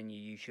people telling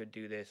you should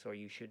do this or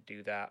you should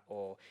do that,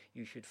 or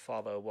you should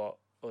follow what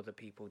other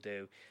people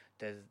do.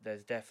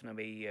 There's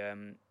definitely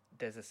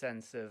there's a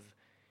sense of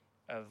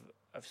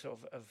sort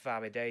of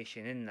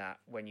validation in that,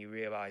 when you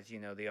realize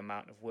the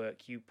amount of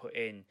work you put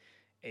in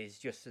is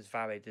just as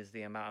valid as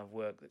the amount of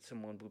work that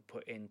someone would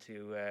put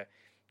into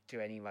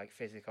to any like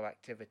physical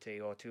activity,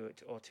 or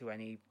to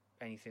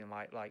anything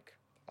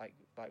like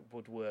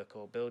woodwork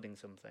or building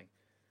something.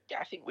 Yeah,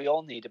 I think we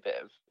all need a bit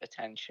of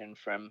attention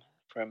from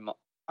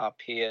our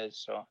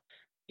peers, or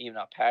even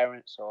our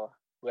parents, or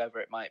whoever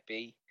it might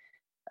be.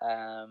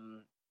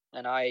 And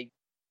I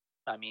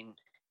mean,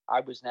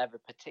 I was never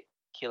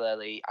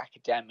particularly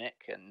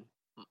academic, and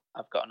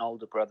I've got an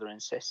older brother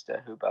and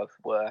sister who both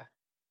were.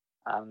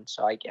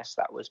 So I guess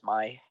that was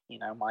my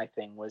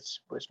thing was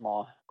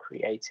more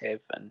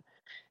creative, and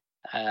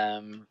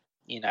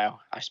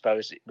I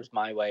suppose it was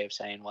my way of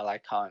saying, well, I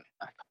can't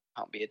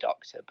be a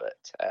doctor,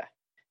 but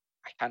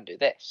I can do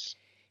this.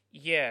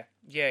 Yeah,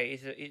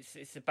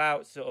 it's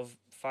about sort of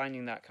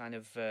finding that kind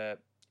of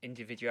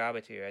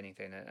individuality or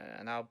anything,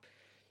 and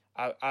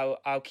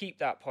I'll keep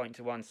that point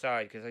to one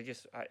side, because I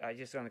just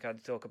want to kind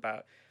of talk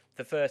about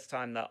the first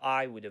time that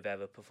I would have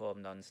ever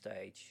performed on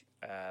stage.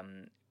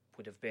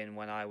 Would have been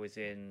when I was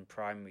in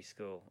primary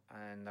school,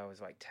 and I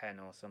was like 10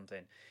 or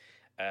something.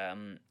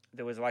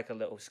 There was like a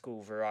little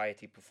school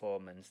variety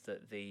performance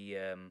that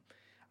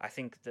I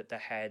think that the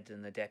head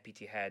and the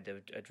deputy head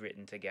had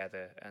written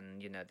together,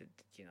 and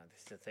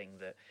this is a thing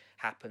that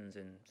happens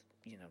in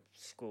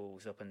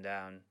schools up and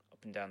down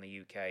the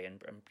UK,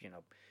 and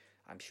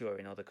I'm sure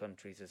in other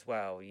countries as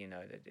well.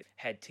 The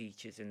head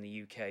teachers in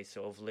the UK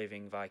sort of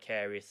living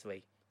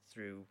vicariously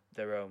through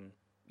their own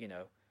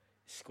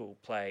school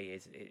play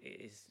is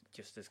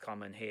just as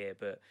common here,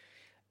 but.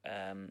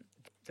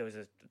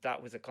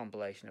 That was a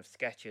compilation of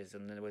sketches,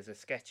 and there was a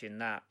sketch in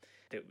that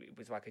it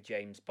was like a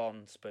James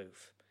Bond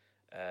spoof,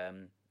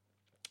 and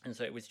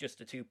so it was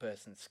just a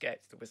two-person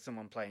sketch. There was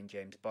someone playing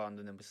James Bond,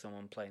 and there was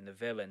someone playing the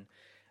villain,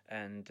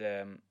 and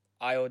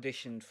I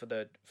auditioned for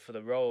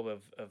the role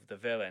of the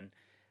villain,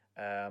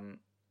 and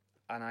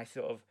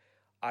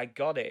I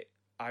got it.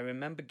 I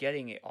remember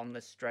getting it on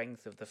the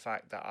strength of the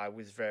fact that I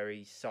was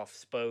very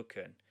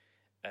soft-spoken,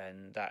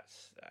 and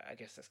I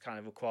guess that's kind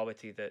of a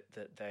quality that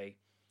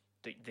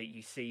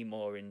you see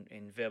more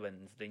in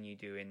villains than you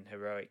do in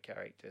heroic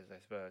characters, I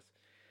suppose.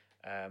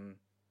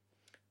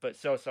 But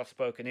so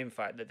soft-spoken, in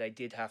fact, that they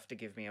did have to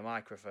give me a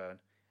microphone,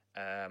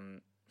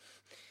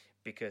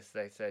 because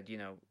they said,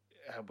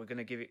 we're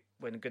going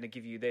to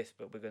give you this,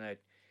 but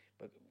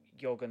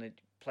you're going to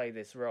play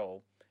this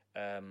role,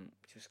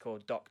 which was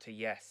called Dr.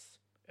 Yes,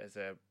 as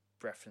a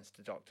reference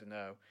to Dr.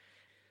 No.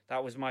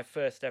 That was my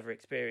first ever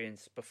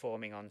experience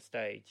performing on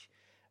stage,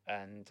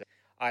 and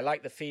I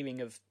like the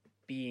feeling of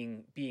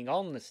being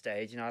on the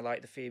stage, and I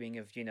like the feeling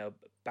of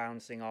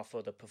bouncing off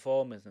other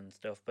performers and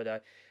stuff.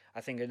 But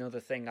I think another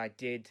thing I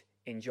did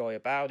enjoy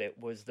about it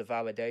was the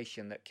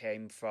validation that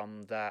came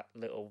from that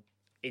little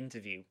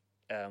interview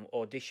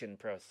audition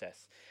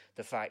process.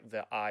 The fact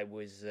that I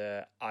was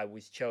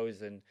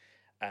chosen,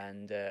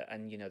 and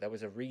there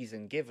was a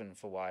reason given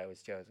for why I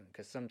was chosen.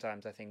 Because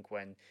sometimes I think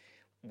when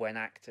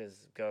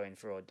actors go in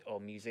for or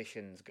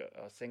musicians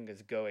or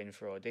singers go in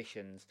for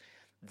auditions,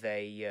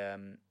 they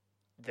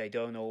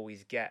don't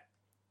always get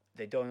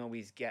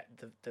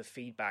the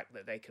feedback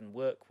that they can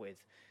work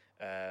with.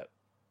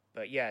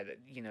 But yeah,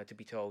 to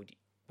be told,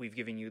 we've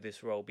given you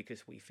this role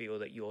because we feel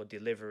that your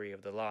delivery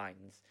of the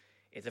lines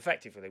is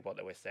effectively what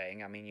they were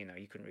saying. I mean,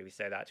 you couldn't really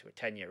say that to a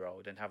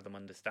 10-year-old and have them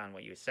understand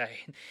what you were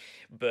saying,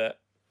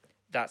 but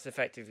that's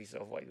effectively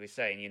sort of what you were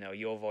saying.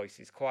 Your voice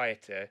is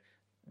quieter,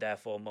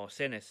 therefore more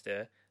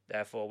sinister,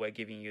 therefore we're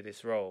giving you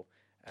this role.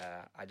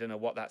 I don't know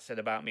what that said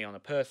about me on a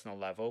personal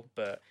level,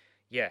 but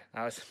yeah,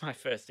 that was my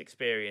first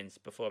experience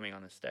performing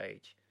on a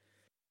stage.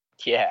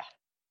 Yeah,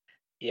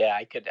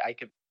 I could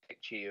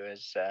picture you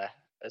as a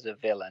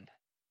villain.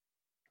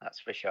 That's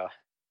for sure.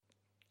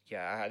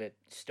 Yeah, I had a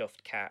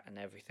stuffed cat and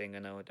everything,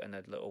 and a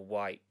little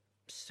white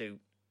suit.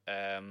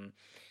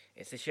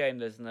 It's a shame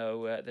there's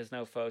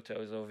no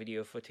photos or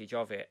video footage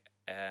of it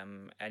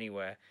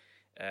anywhere.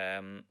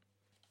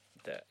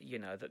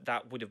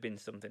 That would have been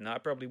something that I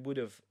probably would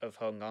have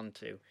hung on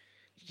to.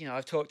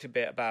 I've talked a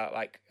bit about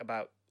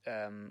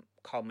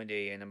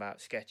comedy and about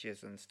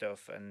sketches and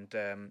stuff, and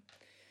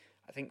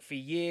I think for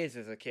years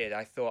as a kid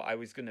I thought I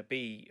was going to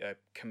be a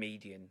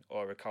comedian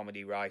or a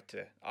comedy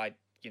writer. I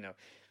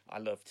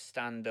loved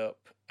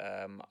stand-up.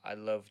 I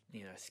loved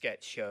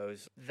sketch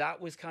shows. That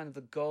was kind of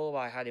the goal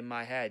I had in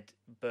my head,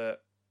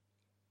 but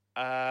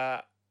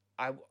I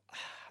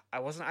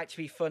wasn't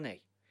actually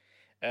funny.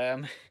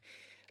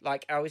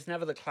 Like, I was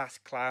never the class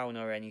clown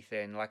or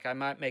anything. Like, I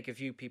might make a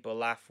few people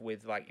laugh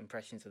with like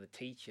impressions of the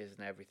teachers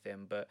and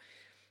everything, but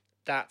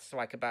that's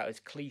like about as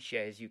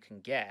cliche as you can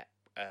get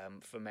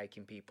for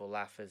making people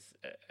laugh as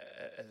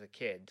a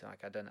kid.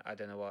 Like, I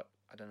don't know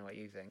what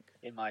you think.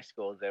 In my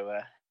school, there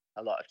were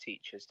a lot of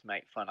teachers to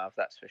make fun of.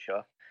 That's for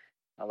sure.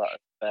 A lot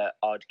of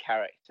odd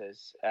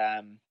characters.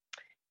 I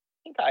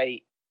think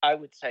I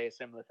would say a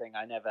similar thing.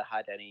 I never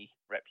had any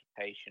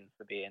reputation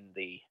for being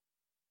the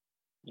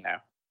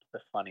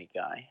funny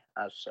guy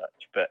as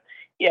such. But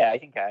yeah, I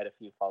think I had a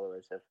few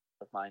followers of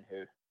mine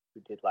who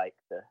did like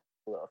the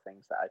little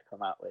things that I'd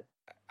come out with.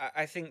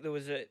 I think there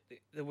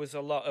was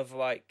a lot of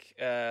like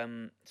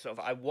sort of,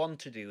 I want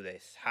to do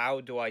this.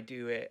 How do I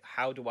do it?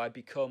 How do I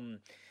become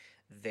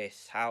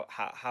this?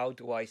 How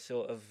do I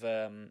sort of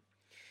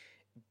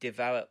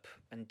develop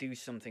and do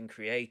something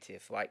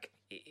creative? Like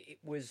it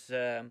was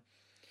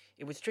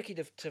tricky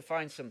to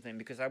find something,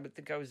 because I would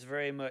think I was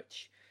very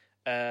much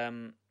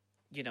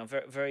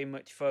very, very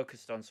much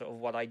focused on sort of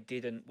what I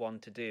didn't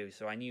want to do.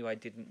 So I knew I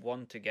didn't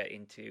want to get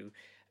into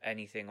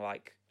anything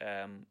like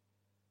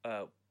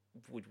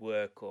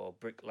woodwork or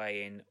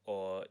bricklaying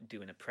or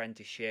do an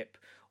apprenticeship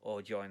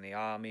or join the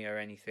army or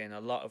anything.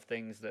 A lot of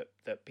things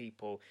that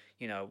people,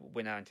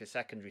 we're now into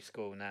secondary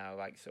school now,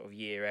 like sort of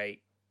year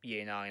 8,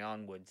 year 9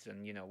 onwards,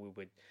 and we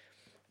would,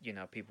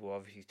 people were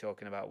obviously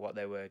talking about what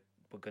they were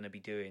going to be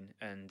doing,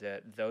 and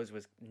those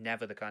was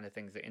never the kind of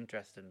things that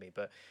interested me.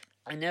 But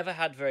I never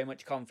had very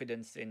much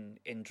confidence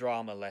in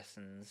drama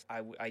lessons.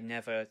 I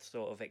never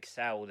sort of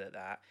excelled at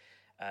that.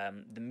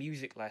 The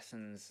music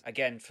lessons,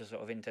 again, for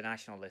sort of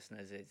international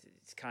listeners,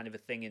 it's kind of a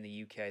thing in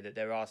the UK that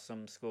there are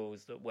some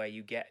schools that when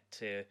you get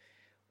to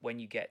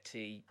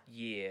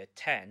year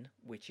 10,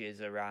 which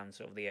is around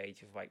sort of the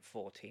age of like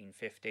 14,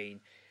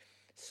 15,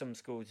 some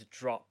schools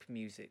drop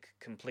music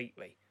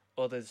completely.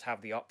 Others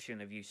have the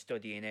option of you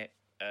studying it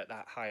at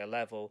that higher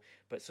level,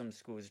 but some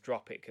schools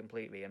drop it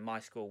completely, and my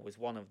school was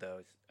one of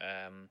those.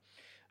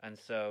 And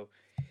so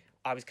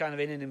I was kind of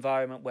in an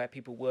environment where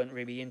people weren't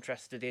really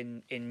interested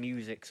in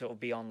music sort of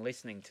beyond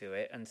listening to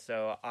it, and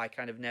so I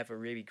kind of never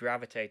really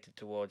gravitated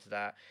towards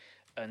that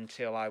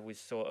until I was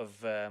sort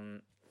of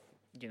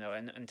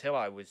until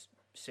I was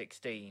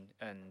 16,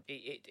 and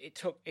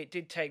it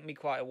did take me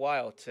quite a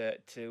while to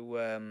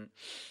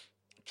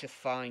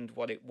find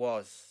what it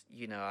was.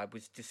 I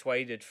was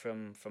dissuaded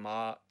from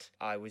art.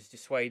 I was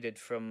dissuaded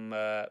from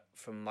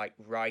like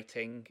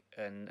writing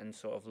and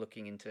sort of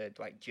looking into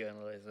like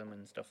journalism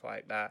and stuff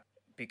like that,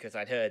 because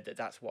I'd heard that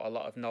that's what a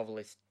lot of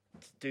novelists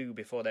do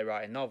before they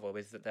write a novel,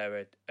 is that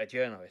they're a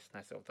journalist.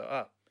 And I sort of thought,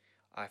 oh,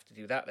 I have to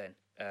do that then.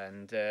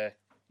 And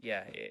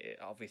it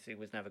obviously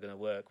was never going to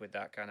work with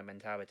that kind of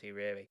mentality,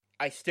 really.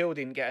 I still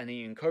didn't get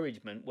any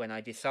encouragement when I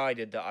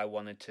decided that I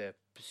wanted to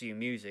pursue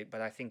music, but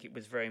I think it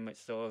was very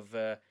much sort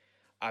of,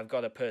 I've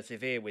got to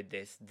persevere with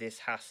this. This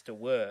has to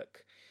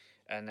work.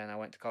 And then I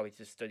went to college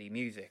to study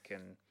music,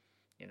 and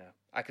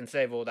I can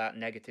save all that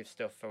negative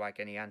stuff for like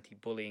any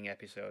anti-bullying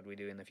episode we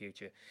do in the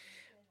future.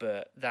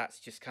 but that's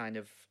just kind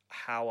of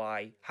how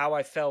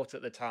I felt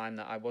at the time,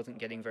 that I wasn't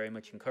getting very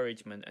much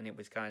encouragement, and it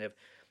was kind of,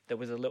 there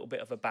was a little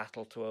bit of a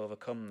battle to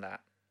overcome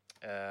that.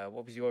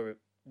 What was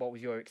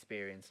your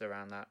experience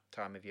around that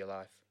time of your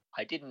life?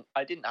 I didn't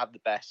have the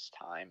best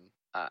time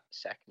at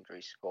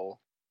secondary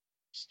school.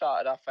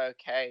 Started off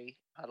okay,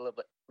 had a little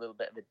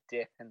bit of a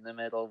dip in the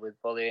middle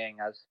with bullying,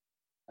 as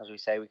we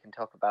say. We can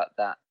talk about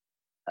that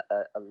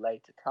at a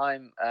later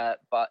time. Yeah,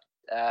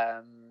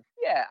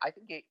 I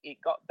think it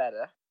got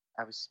better.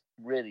 I was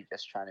really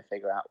just trying to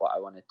figure out what I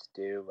wanted to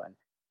do, and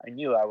I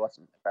knew I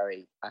wasn't a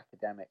very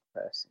academic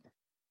person.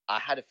 I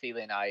had a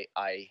feeling I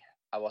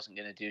wasn't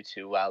going to do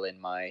too well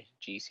in my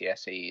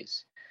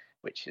GCSEs,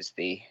 which is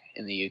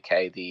in the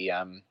UK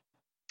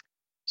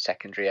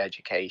secondary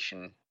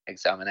education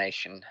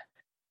examination.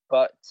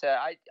 But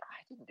I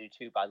didn't do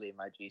too badly in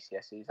my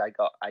GCSEs. I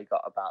got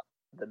about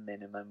the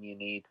minimum you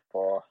need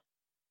for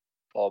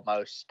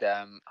most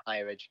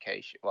higher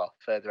education, well,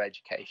 further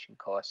education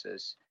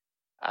courses,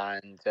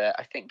 and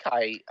I think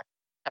I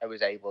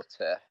was able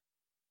to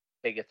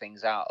figure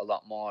things out a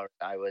lot more.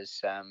 I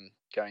was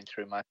going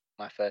through my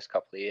first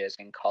couple of years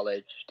in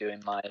college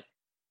doing my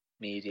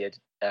media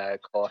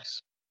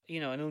course.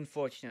 An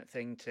unfortunate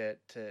thing to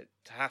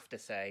have to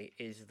say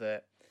is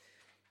that,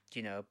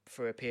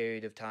 for a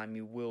period of time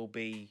you will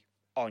be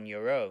on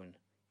your own,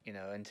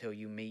 until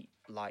you meet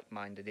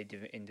like-minded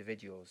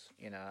individuals.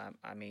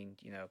 I mean,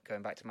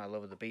 going back to my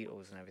love of the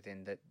Beatles and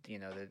everything, that,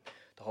 the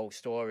whole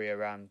story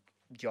around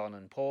John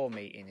and Paul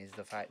meeting is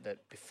the fact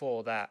that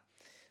before that,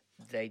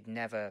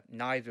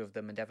 neither of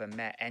them had ever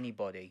met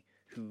anybody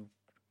who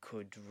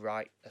could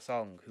write a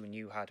song, who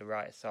knew how to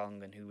write a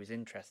song, and who was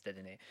interested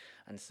in it.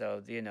 And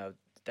so,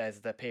 there's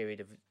the period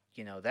of,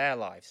 their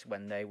lives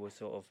when they were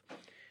sort of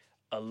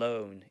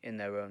alone in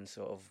their own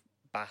sort of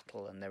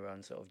battle and their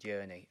own sort of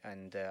journey.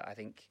 And I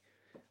think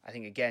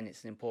again,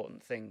 it's an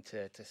important thing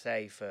to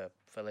say for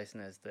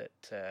listeners,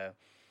 that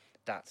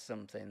that's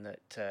something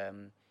that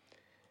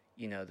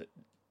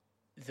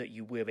that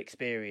you will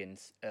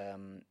experience,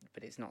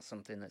 but it's not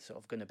something that's sort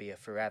of going to be a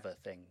forever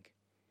thing.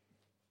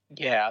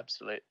 Yeah,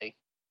 absolutely.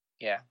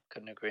 Yeah,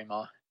 couldn't agree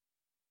more.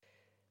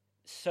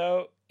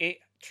 So it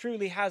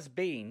truly has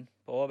been,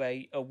 Bob,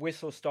 a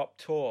whistle-stop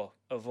tour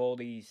of all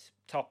these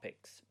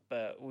topics.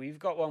 But we've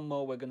got one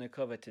more we're going to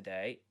cover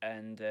today,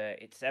 and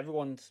it's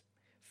everyone's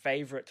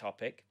favourite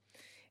topic.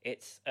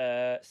 It's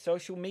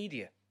social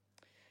media.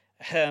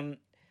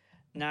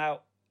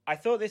 Now, I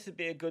thought this would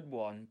be a good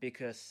one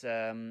because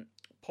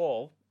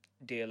Paul,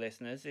 dear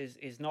listeners,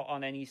 is not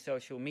on any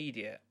social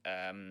media.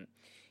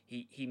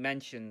 He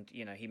mentioned,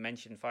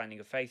 finding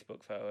a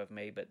Facebook photo of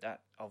me, but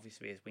that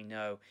obviously, as we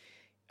know,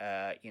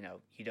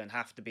 you don't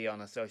have to be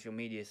on a social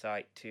media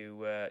site to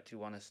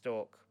want to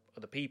stalk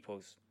other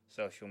people's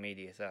social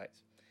media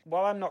sites.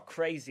 While I'm not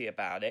crazy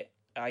about it,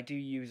 I do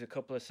use a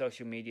couple of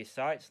social media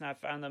sites, and I've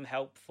found them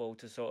helpful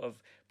to sort of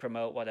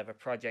promote whatever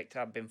project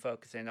I've been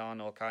focusing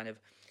on, or kind of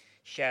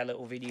share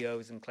little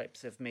videos and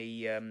clips of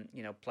me,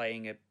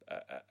 playing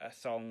a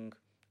song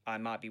I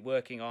might be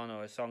working on,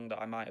 or a song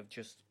that I might have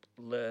just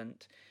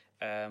learnt.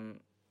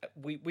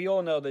 We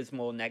all know there's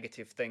more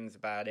negative things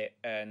about it,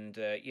 and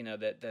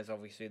that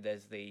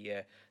there's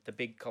the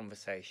big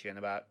conversation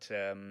about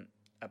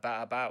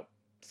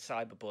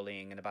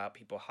cyberbullying and about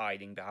people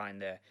hiding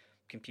behind their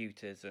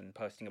computers and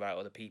posting about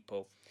other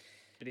people.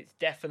 But it's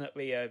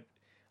definitely a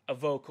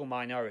vocal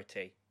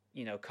minority,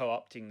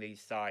 co-opting these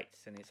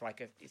sites, and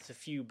it's a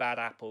few bad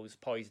apples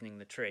poisoning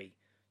the tree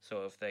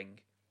sort of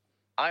thing.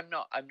 I'm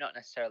not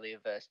necessarily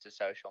averse to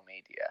social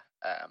media.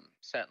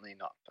 Certainly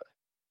not for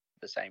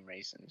the same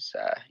reasons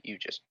you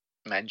just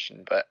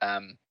mentioned. But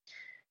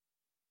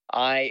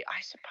I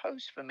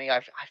suppose for me,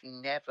 I've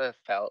never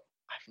felt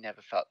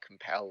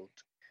compelled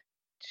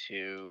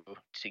to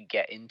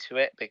get into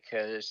it,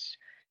 because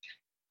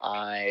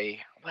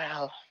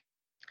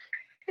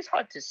it's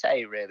hard to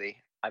say really.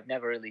 I've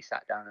never really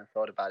sat down and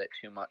thought about it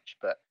too much,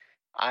 but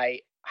I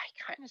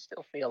kind of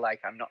still feel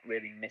like I'm not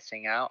really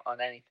missing out on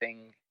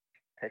anything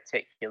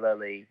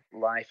particularly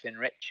life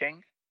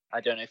enriching.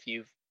 I don't know if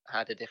you've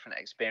had a different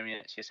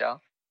experience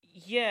yourself.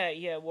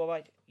 Yeah. Well,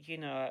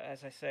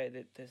 as I say,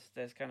 that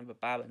there's kind of a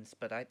balance,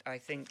 but I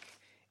think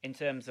in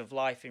terms of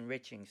life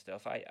enriching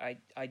stuff, I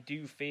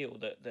do feel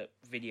that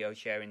video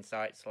sharing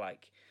sites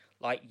like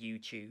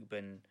YouTube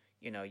and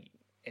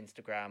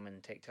Instagram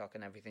and TikTok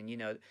and everything,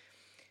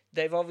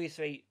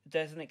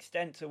 there's an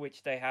extent to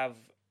which they have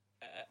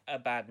a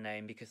bad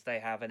name, because they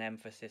have an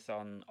emphasis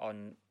on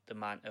the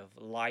amount of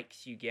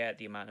likes you get,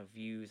 the amount of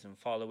views and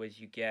followers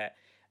you get,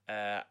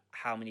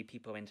 how many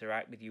people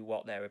interact with you,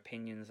 what their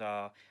opinions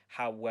are,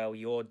 how well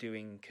you're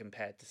doing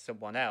compared to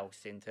someone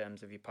else in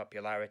terms of your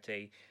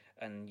popularity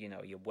and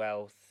your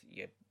wealth,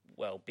 your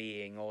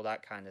well-being, all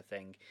that kind of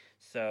thing.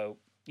 So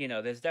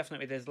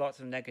there's lots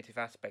of negative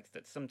aspects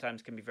that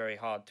sometimes can be very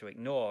hard to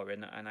ignore,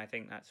 and I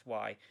think that's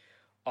why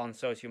on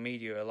social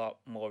media a lot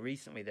more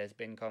recently there's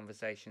been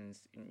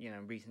conversations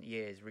in recent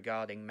years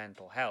regarding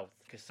mental health,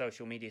 because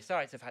social media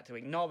sites have had to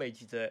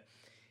acknowledge that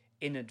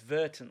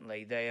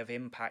inadvertently they have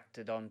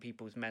impacted on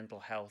people's mental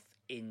health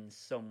in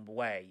some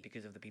way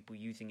because of the people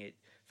using it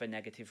for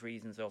negative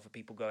reasons, or for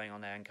people going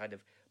on there and kind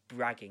of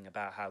bragging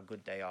about how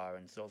good they are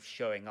and sort of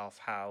showing off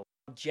how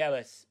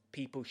jealous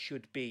people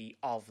should be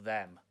of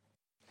them.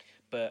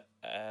 But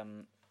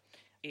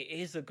it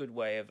is a good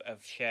way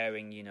of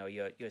sharing,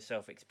 your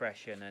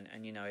self-expression, and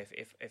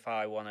if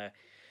I want to,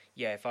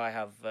 if I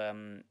have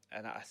a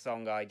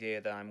song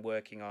idea that I'm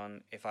working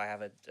on, if I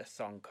have a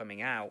song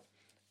coming out,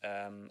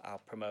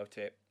 I'll promote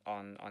it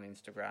on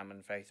Instagram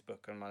and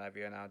Facebook and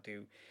whatever, and I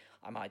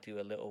might do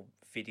a little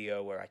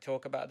video where I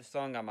talk about the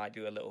song. I might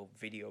do a little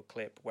video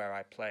clip where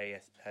I play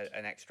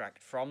an extract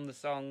from the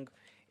song.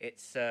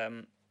 It's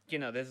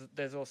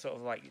there's all sort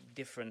of like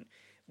different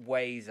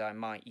ways I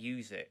might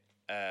use it.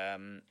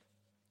 And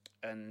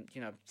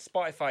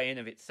Spotify in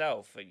of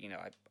itself,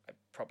 I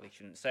probably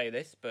shouldn't say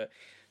this, but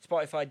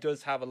Spotify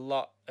does have a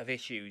lot of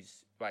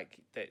issues, like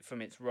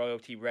from its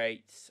royalty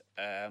rates,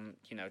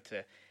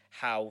 to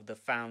how the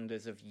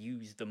founders have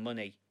used the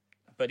money.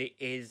 But it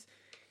is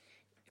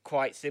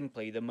quite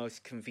simply the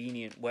most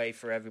convenient way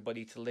for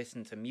everybody to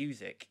listen to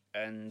music,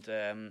 and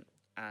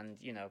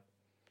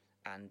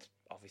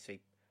obviously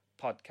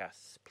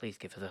podcasts. Please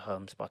give us a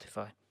home,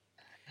 Spotify.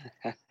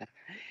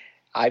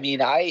 I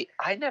mean, I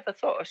never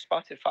thought of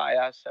Spotify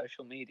as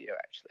social media,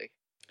 actually.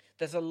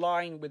 There's a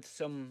line with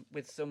some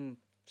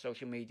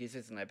social medias,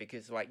 isn't there?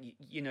 Because like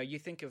you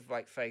think of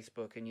like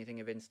Facebook and you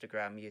think of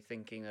Instagram, you're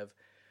thinking of,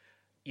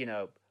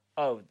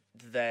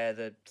 they're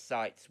the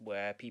sites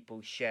where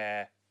people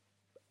share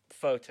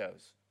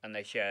photos and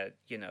they share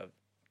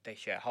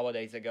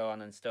holidays they go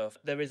on and stuff.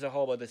 There is a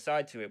whole other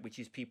side to it, which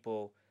is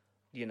people,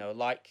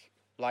 like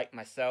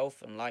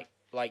myself and like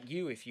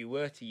you, if you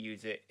were to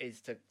use it,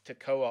 is to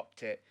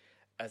co-opt it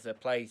as a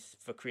place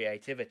for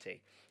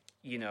creativity.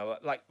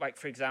 Like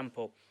for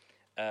example,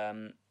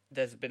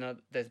 there's been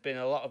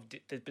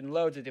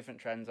loads of different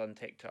trends on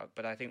TikTok,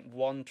 but I think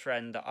one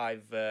trend that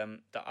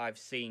I've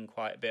seen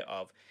quite a bit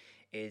of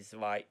is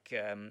like,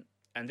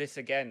 and this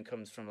again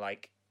comes from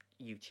like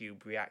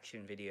YouTube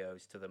reaction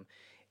videos to them,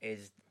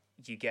 is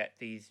you get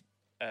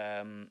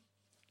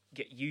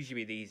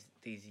usually these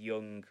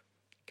young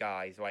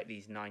guys, like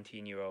these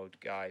 19-year-old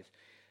guys,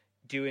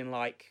 doing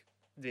like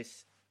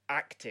this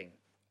acting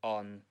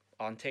on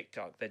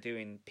TikTok. They're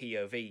doing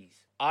POVs.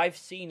 I've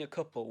seen a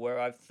couple where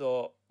I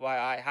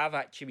have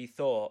actually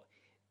thought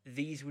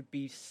these would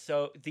be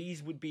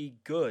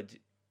good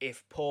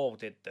if Paul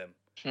did them.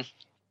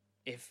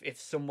 if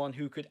someone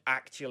who could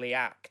actually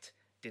act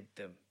did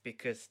them,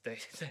 because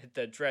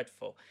they're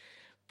dreadful.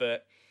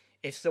 But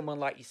if someone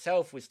like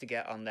yourself was to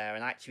get on there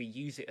and actually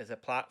use it as a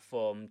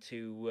platform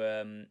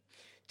to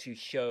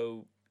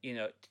show,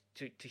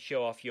 to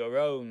show off your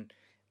own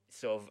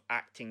sort of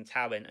acting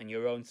talent and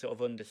your own sort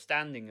of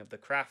understanding of the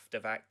craft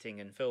of acting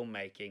and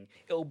filmmaking,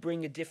 it'll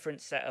bring a different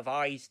set of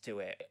eyes to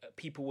it.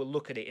 People will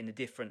look at it in a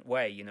different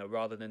way,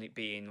 rather than it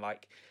being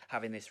like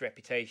having this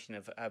reputation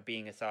of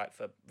being a site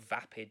for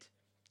vapid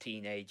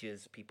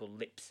teenagers, people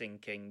lip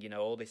syncing,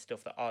 all this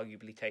stuff that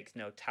arguably takes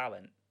no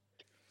talent.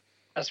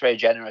 That's very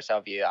generous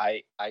of you.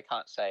 I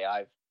can't say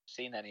I've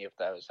seen any of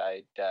those.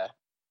 I'd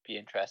be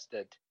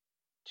interested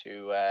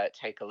to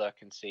take a look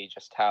and see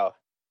just how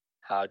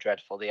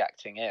dreadful the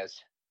acting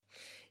is.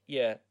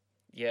 Yeah.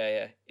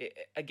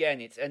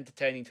 Again, it's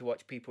entertaining to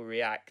watch people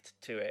react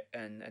to it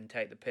and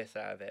take the piss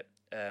out of it.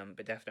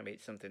 But definitely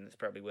it's something that's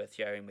probably worth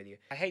sharing with you.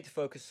 I hate to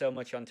focus so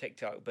much on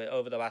TikTok, but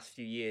over the last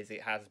few years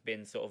it has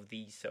been sort of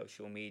the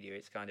social media.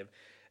 It's kind of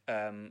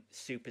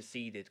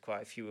superseded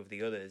quite a few of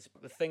the others.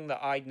 The thing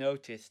that I'd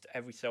noticed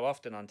every so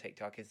often on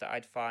TikTok is that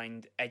I'd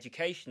find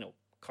educational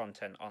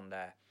content on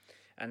there.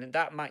 And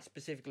that might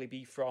specifically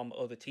be from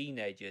other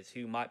teenagers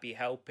who might be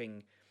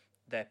helping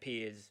their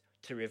peers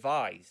to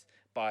revise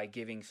by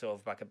giving sort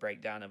of like a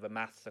breakdown of a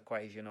maths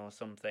equation or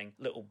something,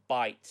 little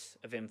bites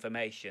of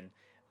information.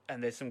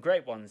 And there's some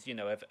great ones,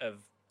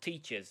 of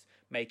teachers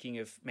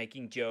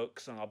making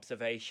jokes and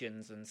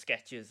observations and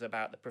sketches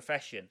about the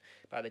profession,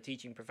 about the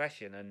teaching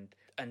profession.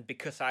 And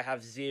because I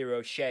have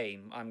zero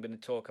shame, I'm going to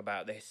talk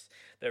about this,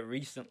 that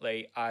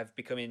recently I've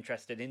become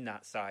interested in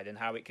that side and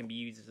how it can be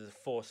used as a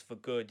force for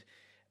good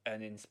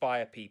and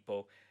inspire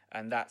people.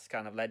 And that's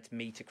kind of led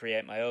me to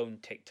create my own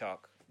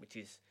TikTok, which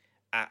is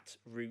at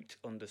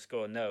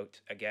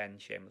root_note, again,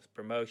 shameless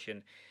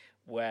promotion,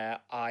 where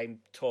I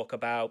talk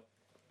about,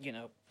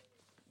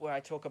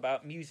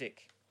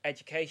 music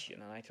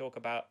education, and I talk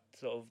about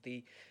sort of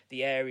the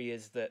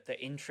areas that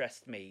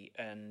interest me.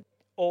 And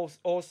all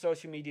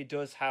social media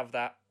does have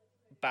that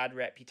bad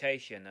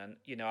reputation, and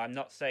I'm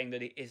not saying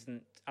that it's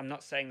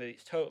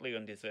totally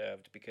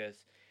undeserved,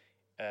 because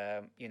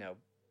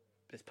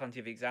there's plenty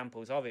of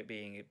examples of it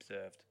being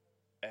observed,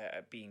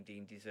 being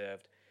deemed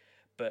deserved.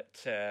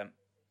 But that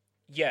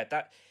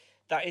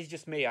is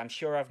just me. I'm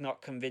sure I've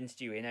not convinced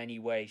you in any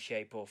way,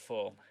 shape or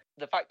form.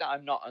 The fact that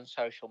I'm not on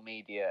social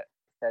media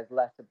says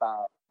less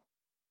about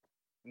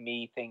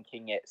me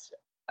thinking it's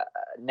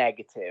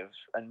negative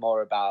and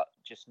more about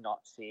just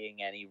not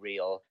seeing any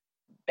real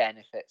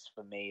benefits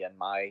for me and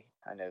my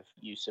kind of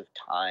use of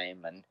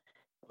time. And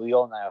we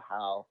all know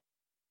how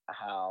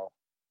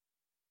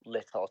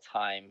little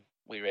time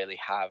we really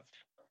have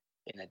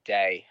in a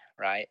day,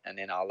 right? And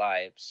in our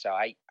lives. So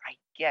I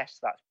guess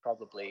that's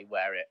probably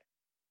where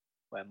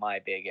my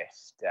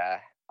biggest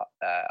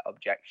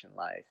objection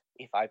lies.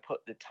 If I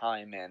put the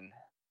time in,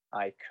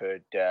 I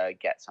could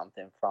get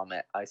something from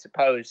it. I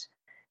suppose,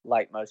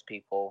 like most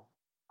people,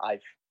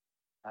 I've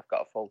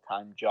got a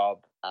full-time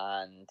job,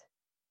 and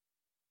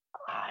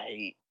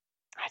I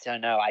I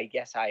don't know. I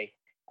guess I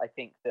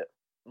think that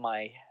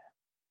my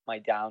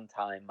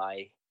downtime,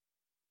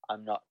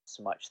 I'm not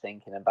so much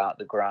thinking about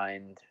the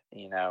grind,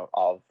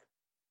 of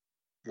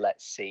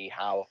let's see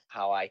how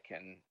I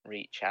can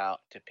reach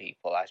out to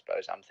people. I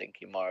suppose I'm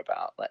thinking more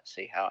about let's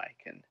see how I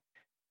can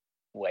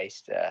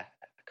waste a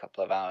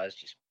couple of hours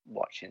just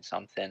watching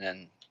something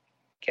and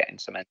getting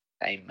some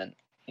entertainment.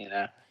 You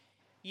know.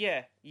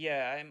 Yeah.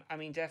 I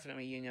mean,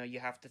 definitely. You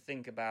have to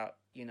think about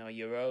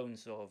your own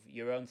sort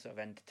of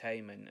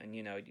entertainment,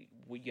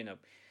 and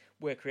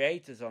we're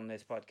creators on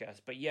this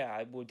podcast, but yeah,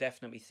 I will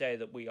definitely say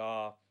that we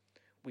are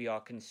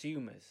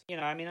consumers.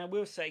 I mean, I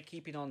will say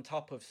keeping on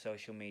top of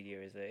social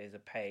media is a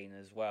pain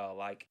as well.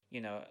 Like,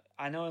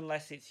 I know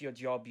unless it's your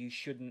job, you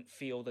shouldn't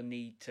feel the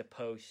need to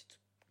post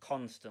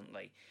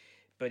constantly.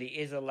 But it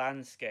is a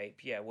landscape,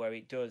 yeah, where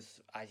it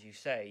does, as you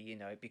say,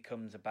 it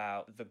becomes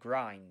about the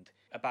grind,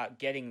 about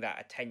getting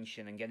that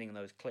attention and getting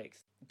those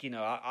clicks.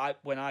 I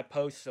when I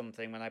post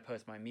something, when I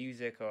post my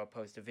music or I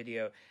post a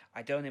video,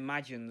 I don't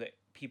imagine that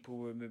people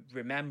will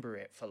remember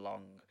it for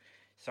long.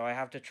 So I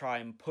have to try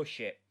and push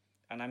it,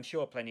 and I'm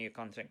sure plenty of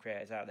content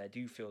creators out there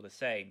do feel the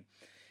same.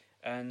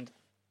 And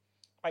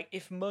like,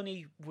 if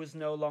money was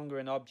no longer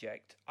an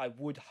object, I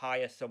would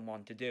hire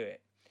someone to do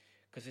it,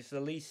 because it's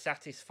the least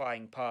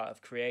satisfying part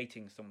of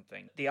creating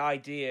something. The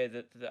idea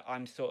that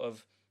I'm sort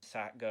of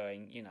sat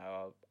going,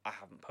 oh, I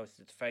haven't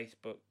posted to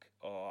Facebook,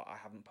 or I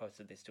haven't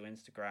posted this to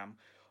Instagram,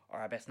 or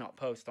I best not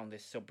post on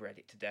this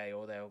subreddit today,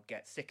 or they'll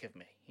get sick of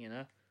me.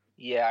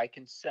 Yeah, I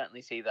can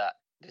certainly see that.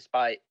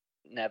 Despite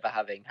never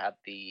having had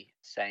the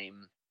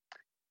same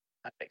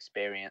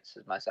experience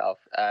as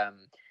myself,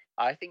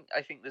 I think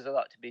there's a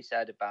lot to be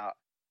said about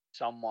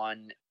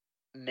someone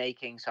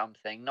making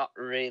something not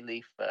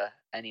really for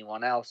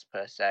anyone else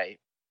per se,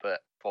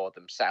 but for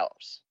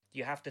themselves.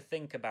 You have to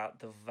think about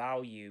the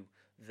value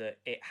that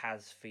it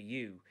has for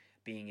you,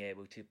 being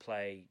able to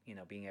play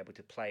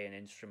an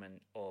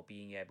instrument, or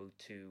being able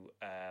to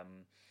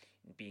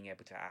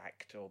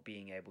act, or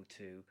being able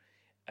to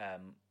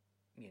um,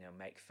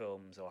 make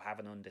films, or have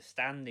an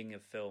understanding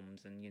of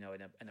films, and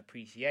an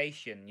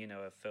appreciation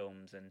of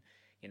films, and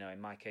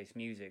in my case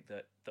music,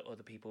 that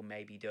other people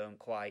maybe don't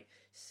quite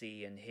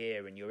see and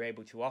hear, and you're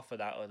able to offer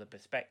that other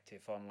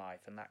perspective on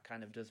life, and that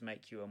kind of does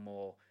make you a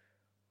more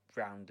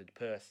rounded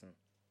person.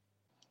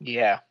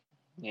 Yeah,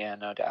 yeah,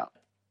 no doubt.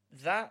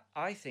 That,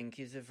 I think,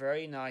 is a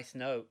very nice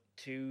note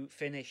to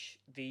finish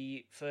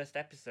the first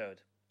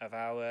episode of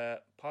our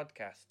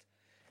podcast.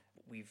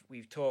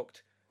 We've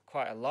talked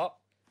quite a lot,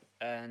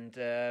 and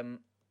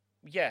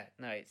yeah,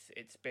 no,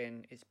 it's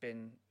been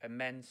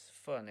immense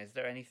fun. Is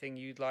there anything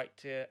you'd like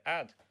to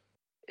add?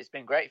 It's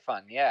been great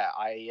fun. Yeah,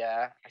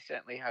 I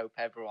certainly hope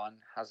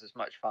everyone has as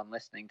much fun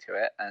listening to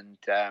it, and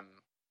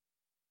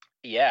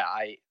yeah,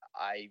 I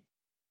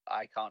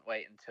I can't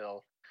wait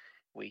until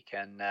we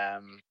can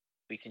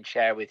we can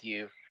share with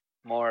you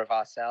more of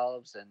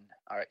ourselves and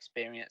our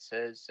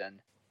experiences.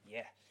 And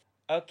Yeah.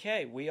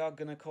 Okay, we are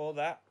going to call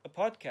that a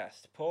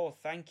podcast. Paul,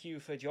 thank you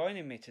for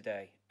joining me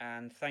today.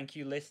 And thank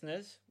you,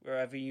 listeners,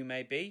 wherever you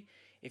may be,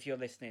 if you're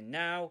listening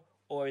now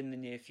or in the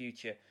near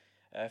future.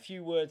 A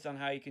few words on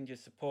how you can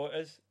just support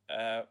us.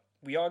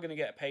 We are going to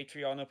get a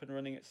Patreon up and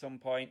running at some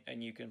point,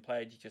 and you can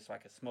pledge just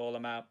like a small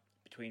amount,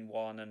 between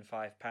 £1 and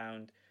 £5,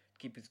 to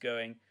keep us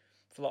going.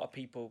 If a lot of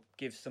people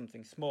give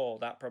something small,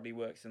 that probably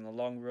works in the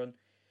long run.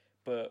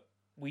 But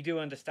we do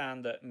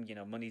understand that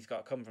money's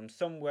got to come from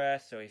somewhere.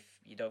 So if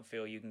you don't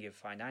feel you can give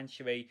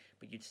financially,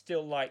 but you'd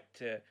still like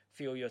to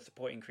feel you're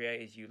supporting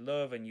creators you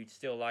love, and you'd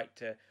still like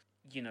to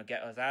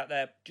get us out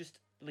there, just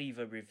leave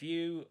a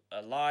review,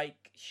 a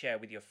like, share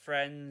with your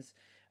friends,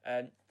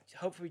 and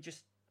hopefully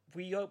just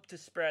we hope to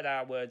spread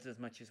our words as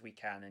much as we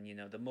can.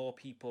 And the more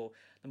people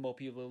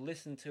who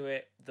listen to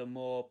it, the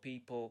more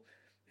people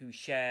who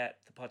share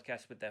the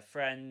podcast with their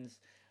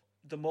friends,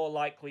 the more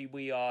likely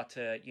we are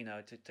to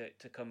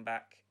to come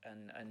back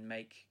and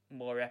make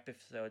more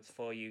episodes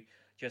for you,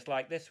 just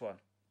like this one.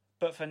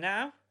 But for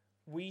now,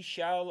 we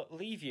shall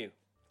leave you.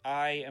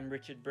 I am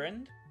Richard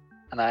Brind,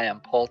 and I am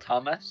Paul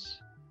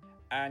Thomas,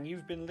 and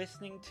you've been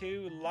listening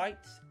to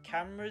Lights,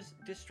 Cameras,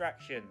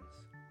 Distractions.